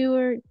here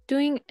you're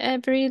doing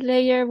every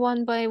layer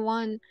one by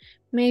one,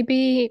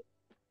 maybe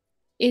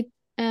it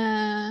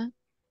uh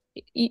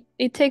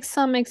it takes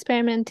some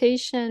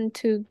experimentation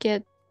to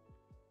get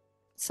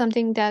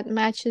something that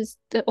matches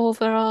the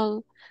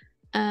overall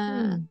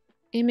uh Hmm.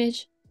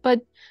 image.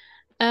 But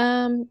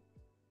um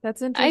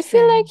That's I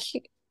feel interesting.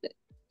 like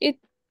it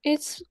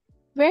it's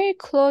very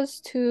close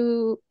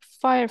to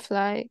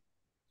Firefly.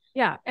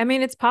 Yeah, I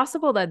mean, it's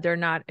possible that they're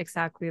not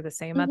exactly the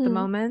same at the Mm-hmm.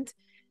 moment.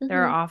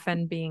 They're Mm-hmm.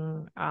 often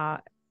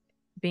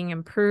being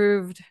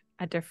improved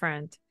at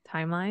different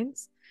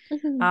timelines.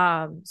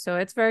 Mm-hmm. So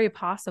it's very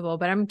possible,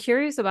 but I'm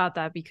curious about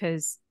that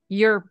because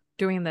you're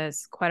doing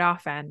this quite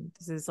often.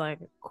 This is like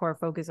a core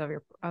focus of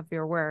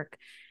your work.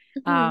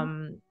 Mm-hmm.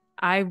 Um,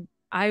 I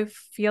I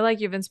feel like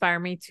you've inspired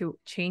me to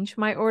change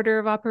my order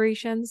of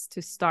operations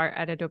to start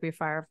at Adobe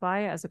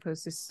Firefly as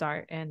opposed to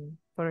start in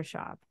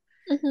Photoshop.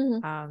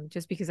 Mm-hmm.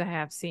 Just because I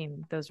have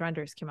seen those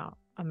renders came out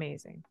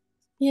amazing.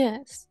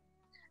 Yes.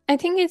 I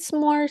think it's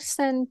more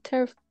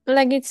center,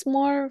 like it's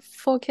more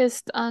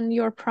focused on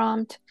your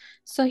prompt.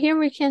 So here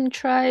we can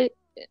try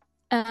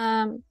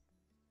um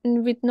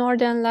with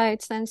Northern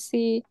Lights and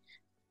see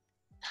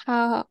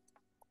how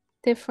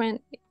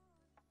different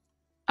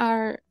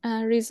our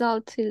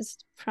result is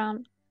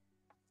from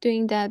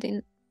doing that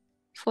in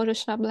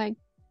Photoshop, like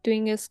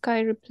doing a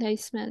sky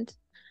replacement.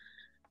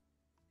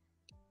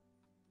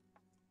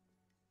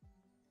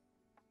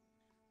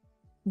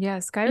 Yeah,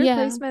 sky Yeah,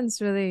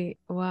 replacement's really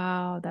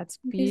wow, that's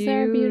these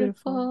are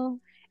beautiful. beautiful.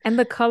 And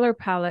the color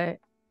palette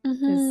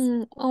is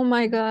Oh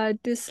my God,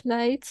 this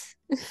light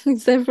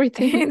is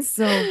everything. it's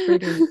so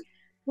pretty.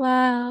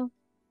 Wow,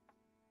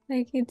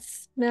 like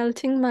it's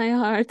melting my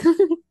heart.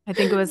 I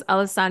think it was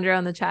Alessandra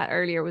on the chat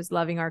earlier was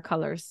loving our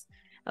colors.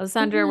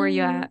 Alessandra, where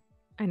you Mhm. at?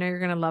 I know you're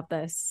gonna love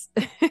this.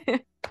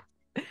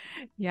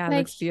 Yeah, it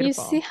Like looks you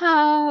see beautiful.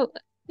 how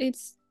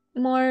it's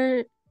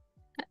more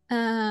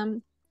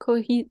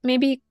cohe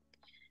maybe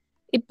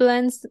it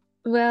blends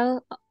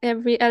well.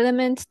 Every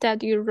element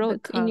that you The wrote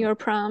in color. your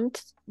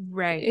prompt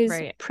Right, is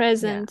right. Yeah.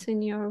 present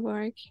in your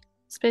work,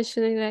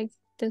 especially like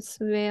this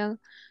whale.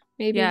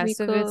 Maybe Yeah, we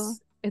so if could.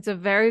 it's a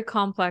very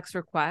complex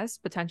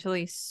request,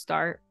 potentially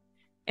start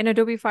in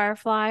Adobe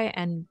Firefly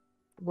and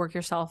work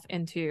yourself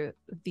into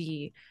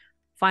the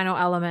final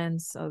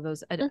elements of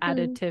those Mhm.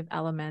 additive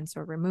elements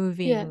or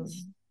removing,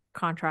 Yes,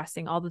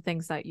 contrasting, all the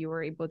things that you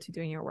were able to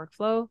do in your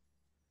workflow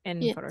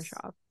in yes,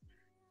 Photoshop.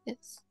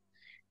 yes.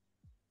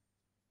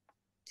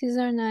 These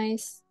are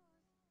nice.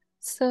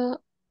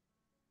 So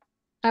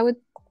I would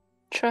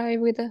try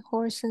with a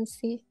horse and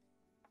see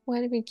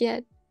what we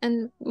get.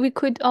 And we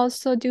could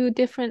also do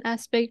different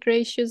aspect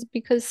ratios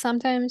because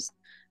sometimes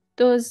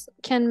those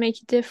can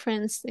make a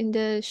difference in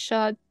the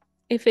shot.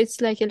 If it's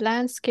like a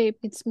landscape,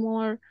 it's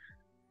more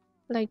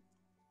like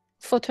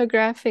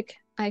photographic,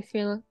 I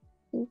feel.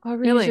 Oh,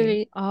 really?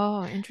 Usually,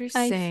 Oh, I feel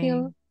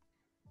interesting.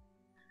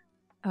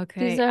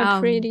 these Okay. are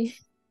pretty.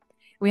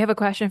 We have a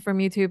question from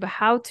YouTube.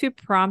 How to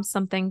prompt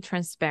something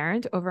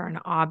transparent over an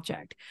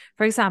object?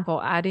 For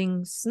example,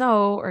 adding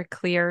snow or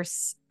clear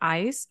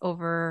ice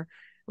over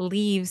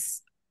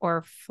leaves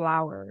or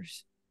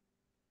flowers.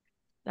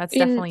 That's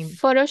In definitely.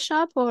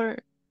 Photoshop or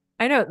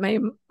I know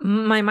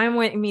my mind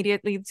went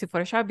immediately to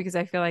Photoshop because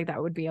I feel like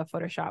that would be a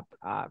Photoshop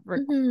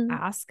Mhm.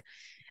 ask.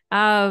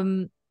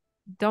 Um,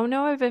 don't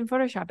know if in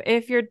Photoshop.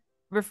 If you're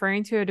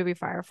referring to Adobe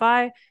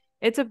Firefly,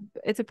 it's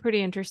a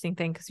pretty interesting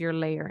thing because you're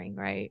layering,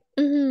 right?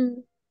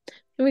 Mhm.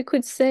 We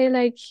could say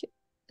like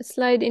a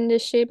slide in the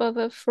shape of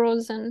a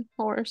frozen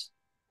horse.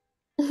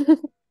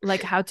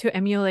 Like how to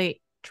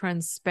emulate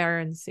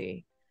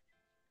transparency.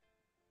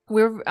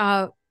 We're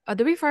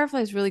Adobe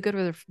Firefly is really good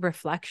with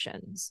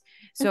reflections.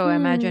 So Mhm.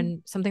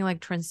 imagine something like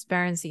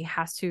transparency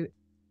has to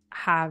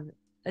have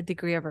a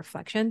degree of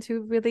reflection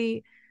to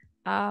really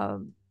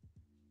um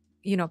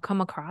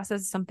come across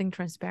as something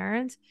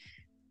transparent.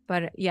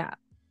 But yeah,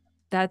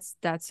 that's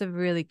a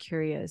really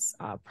curious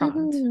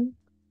prompt. Mhm.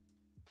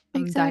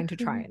 I'm dying to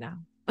try Exactly. it now.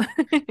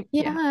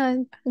 Yeah. Yeah,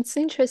 it's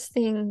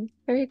interesting.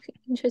 Very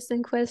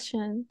interesting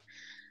question.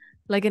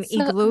 Like an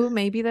So, igloo,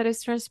 maybe that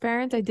is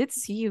transparent. I did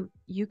see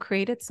you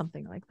created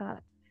something like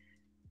that,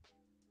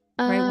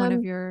 right? um,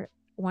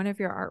 One of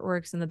your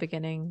artworks in the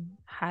beginning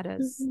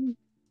mhm.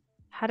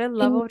 had a in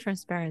level of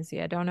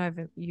transparency. I don't know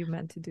if you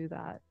meant to do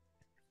that.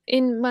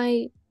 In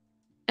my,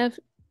 F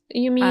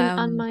you mean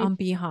on my, On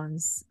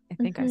Behance. I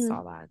think I mhm,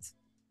 saw that.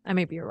 I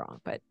may be wrong,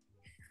 but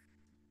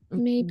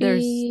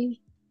there's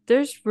maybe,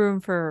 there's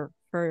room for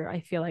I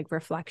feel like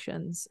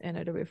reflections in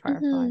Adobe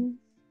Firefly. mhm.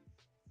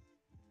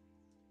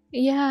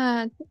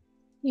 Yeah,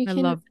 you I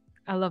can, love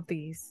I love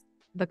these.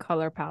 The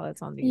color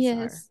palettes on these are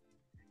yes,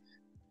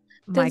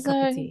 my those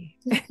cup of are, tea.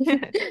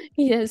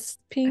 yes,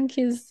 pink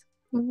is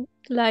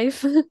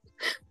life.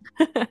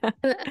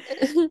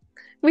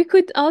 We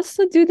could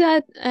also do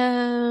that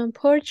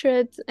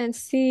portrait and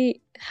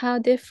see how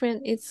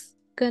different it's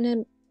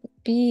gonna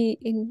be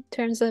in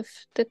terms of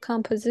the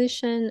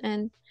composition.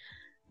 And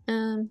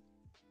um,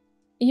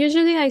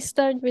 usually I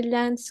start with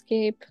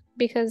landscape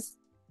because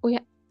we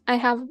I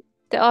have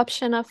the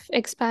option of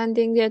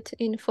expanding it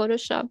in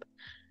Photoshop.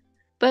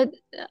 But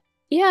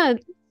yeah,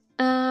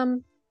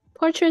 um,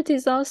 portrait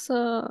is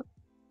also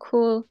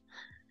cool.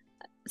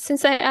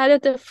 Since I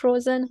added the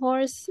frozen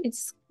horse,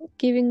 it's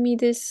giving me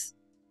this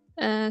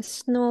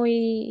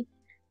snowy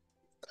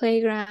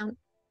playground.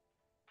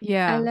 I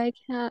Yeah. like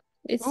how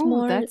it's Oh,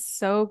 more, that's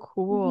so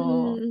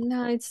cool.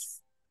 now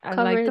it's I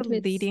like the covered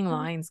with leading snow.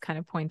 lines kind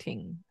of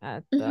pointing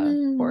at the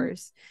Hmm.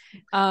 horse.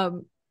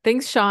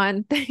 Thanks,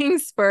 Sean.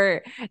 Thanks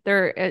for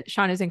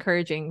Sean is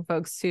encouraging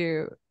folks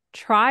to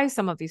try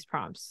some of these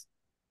prompts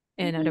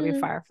in Adobe Hmm.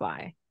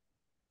 Firefly.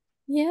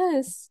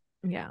 Yes.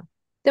 Yeah.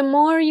 The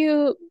more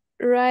you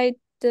write,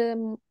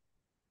 the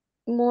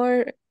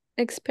more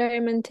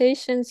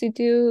experimentations you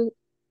do,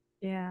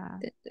 Yeah.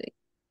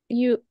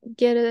 you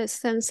get a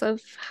sense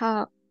of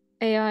how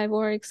AI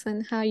works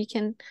and how you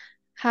can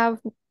have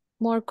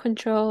more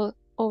control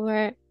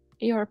over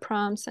your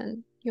prompts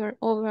and your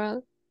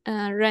overall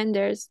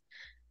renders.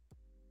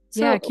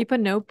 Yeah, So, keep a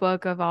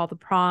notebook of all the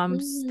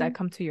prompts that mm,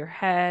 come to your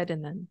head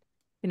and then,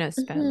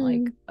 spend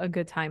like mhm, a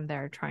good time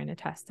there trying to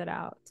test it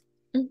out.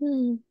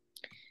 mhm.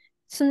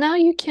 So now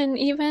you can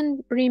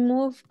even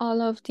remove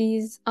all of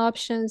these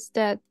options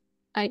that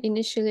I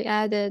initially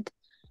added,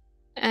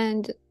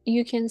 and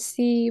you can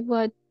see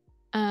what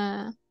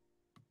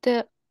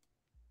the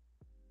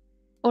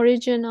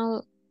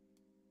original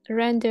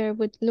render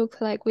would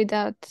look like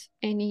without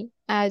any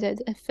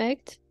added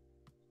effect.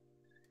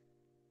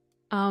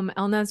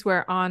 Elnaz,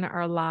 we're on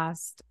our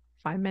last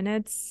 5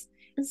 minutes.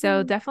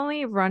 So Mhm.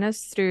 definitely run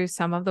us through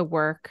some of the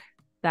work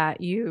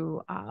that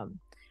you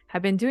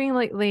have been doing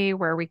lately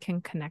where we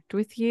can connect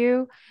with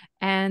you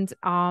and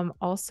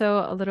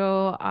also a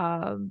little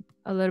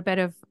bit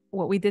of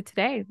what we did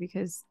today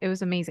because it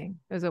was amazing.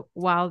 It was a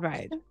wild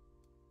ride.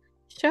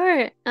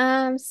 Sure.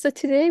 So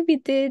today we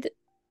did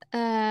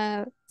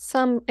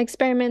some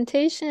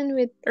experimentation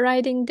with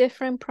writing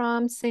different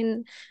prompts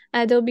in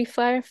Adobe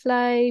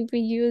Firefly. We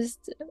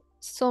used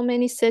so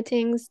many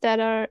settings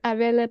that are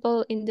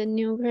available in the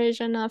new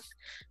version of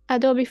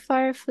Adobe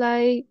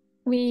Firefly.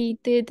 We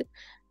did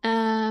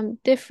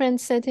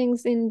different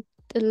settings in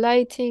the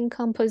lighting,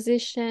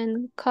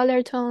 composition,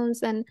 color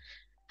tones, and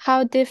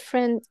how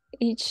different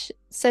each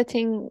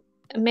setting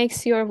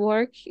makes your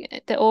work,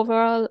 the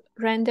overall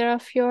render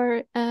of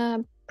your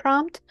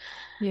prompt.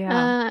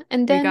 Yeah.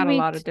 And We then got a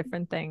lot of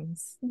different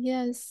things.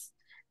 yes,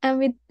 and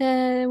we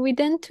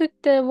then took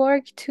the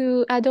work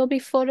to Adobe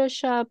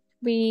Photoshop.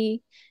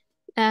 We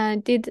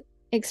did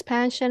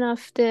expansion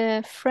of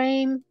the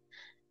frame.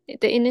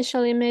 The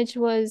initial image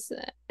was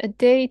a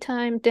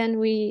daytime. Then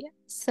we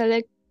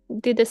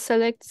did a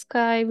select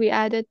sky. We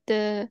added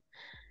the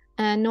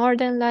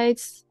northern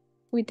lights.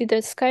 We did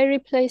a sky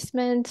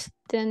replacement.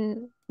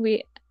 Then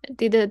we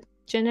did a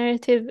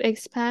generative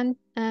expand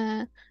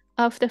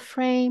of the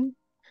frame.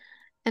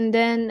 And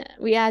then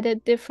we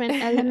added different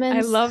I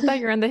elements. love that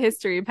you're in the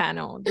history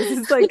panel. This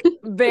is like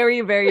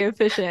very, very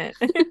efficient.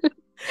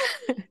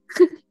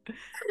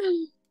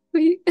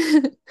 We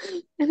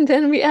and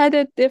then we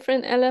added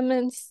different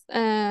elements,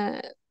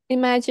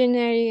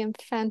 imaginary and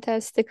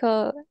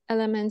fantastical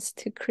elements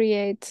to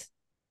create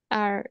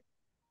our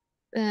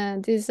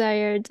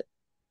desired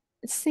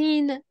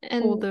scene.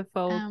 Cool And the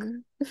folk,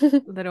 um,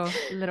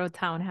 little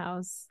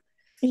townhouse.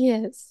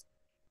 yes.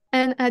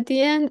 And at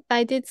the end,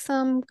 I did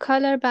some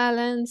color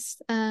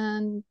balance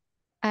and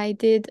I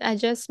did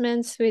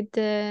adjustments with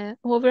the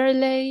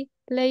overlay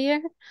layer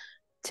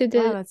to Wow, the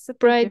that's a big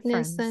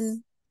brightness difference.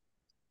 and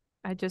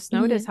I just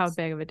noticed how yes.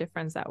 big of a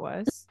difference that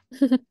was.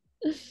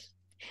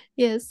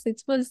 Yes,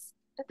 it was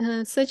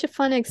such a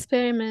fun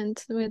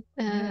experiment with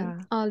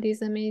Yeah. all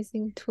these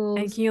amazing And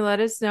tools. can you let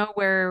us know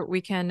where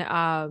we can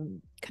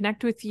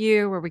connect with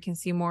you, where we can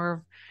see more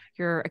of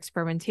your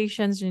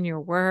experimentations and your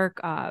work?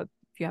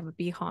 If you have a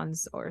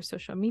Behance or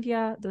social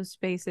media, those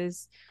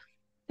spaces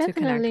to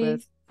connect Definitely.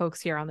 with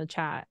folks here on the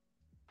chat.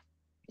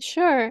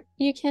 Sure.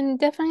 You can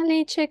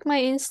definitely check my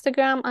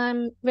Instagram.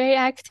 I'm very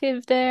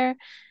active there.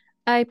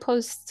 I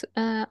post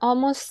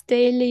almost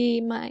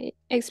daily my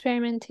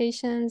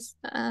experimentations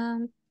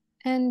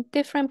and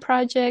different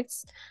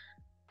projects.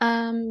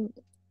 Um,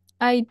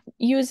 I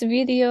use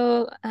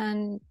video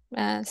and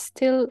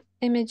still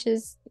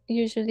images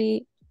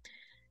usually.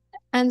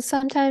 And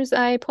sometimes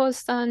I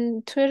post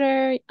on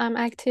Twitter. I'm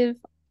active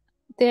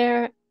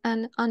there.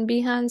 And on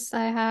Behance,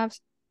 I have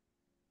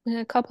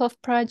a couple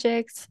of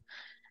projects.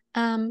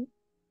 Um,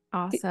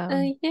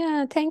 Awesome.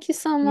 yeah, thank you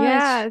so much.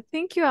 Yeah,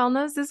 thank you,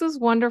 Elnaz. This was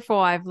wonderful.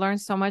 I've learned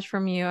so much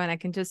from you, and I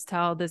can just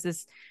tell this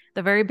is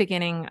the very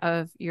beginning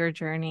of your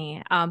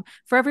journey.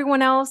 For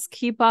everyone else,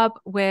 keep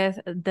up with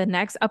the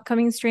next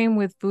upcoming stream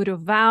with Voodoo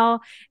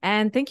Val.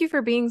 And thank you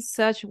for being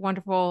such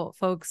wonderful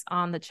folks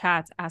on the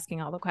chat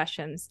asking all the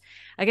questions.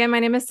 Again, my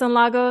name is Sun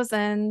Lagos,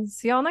 and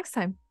see y'all next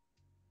time.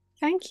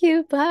 Thank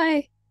you.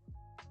 Bye.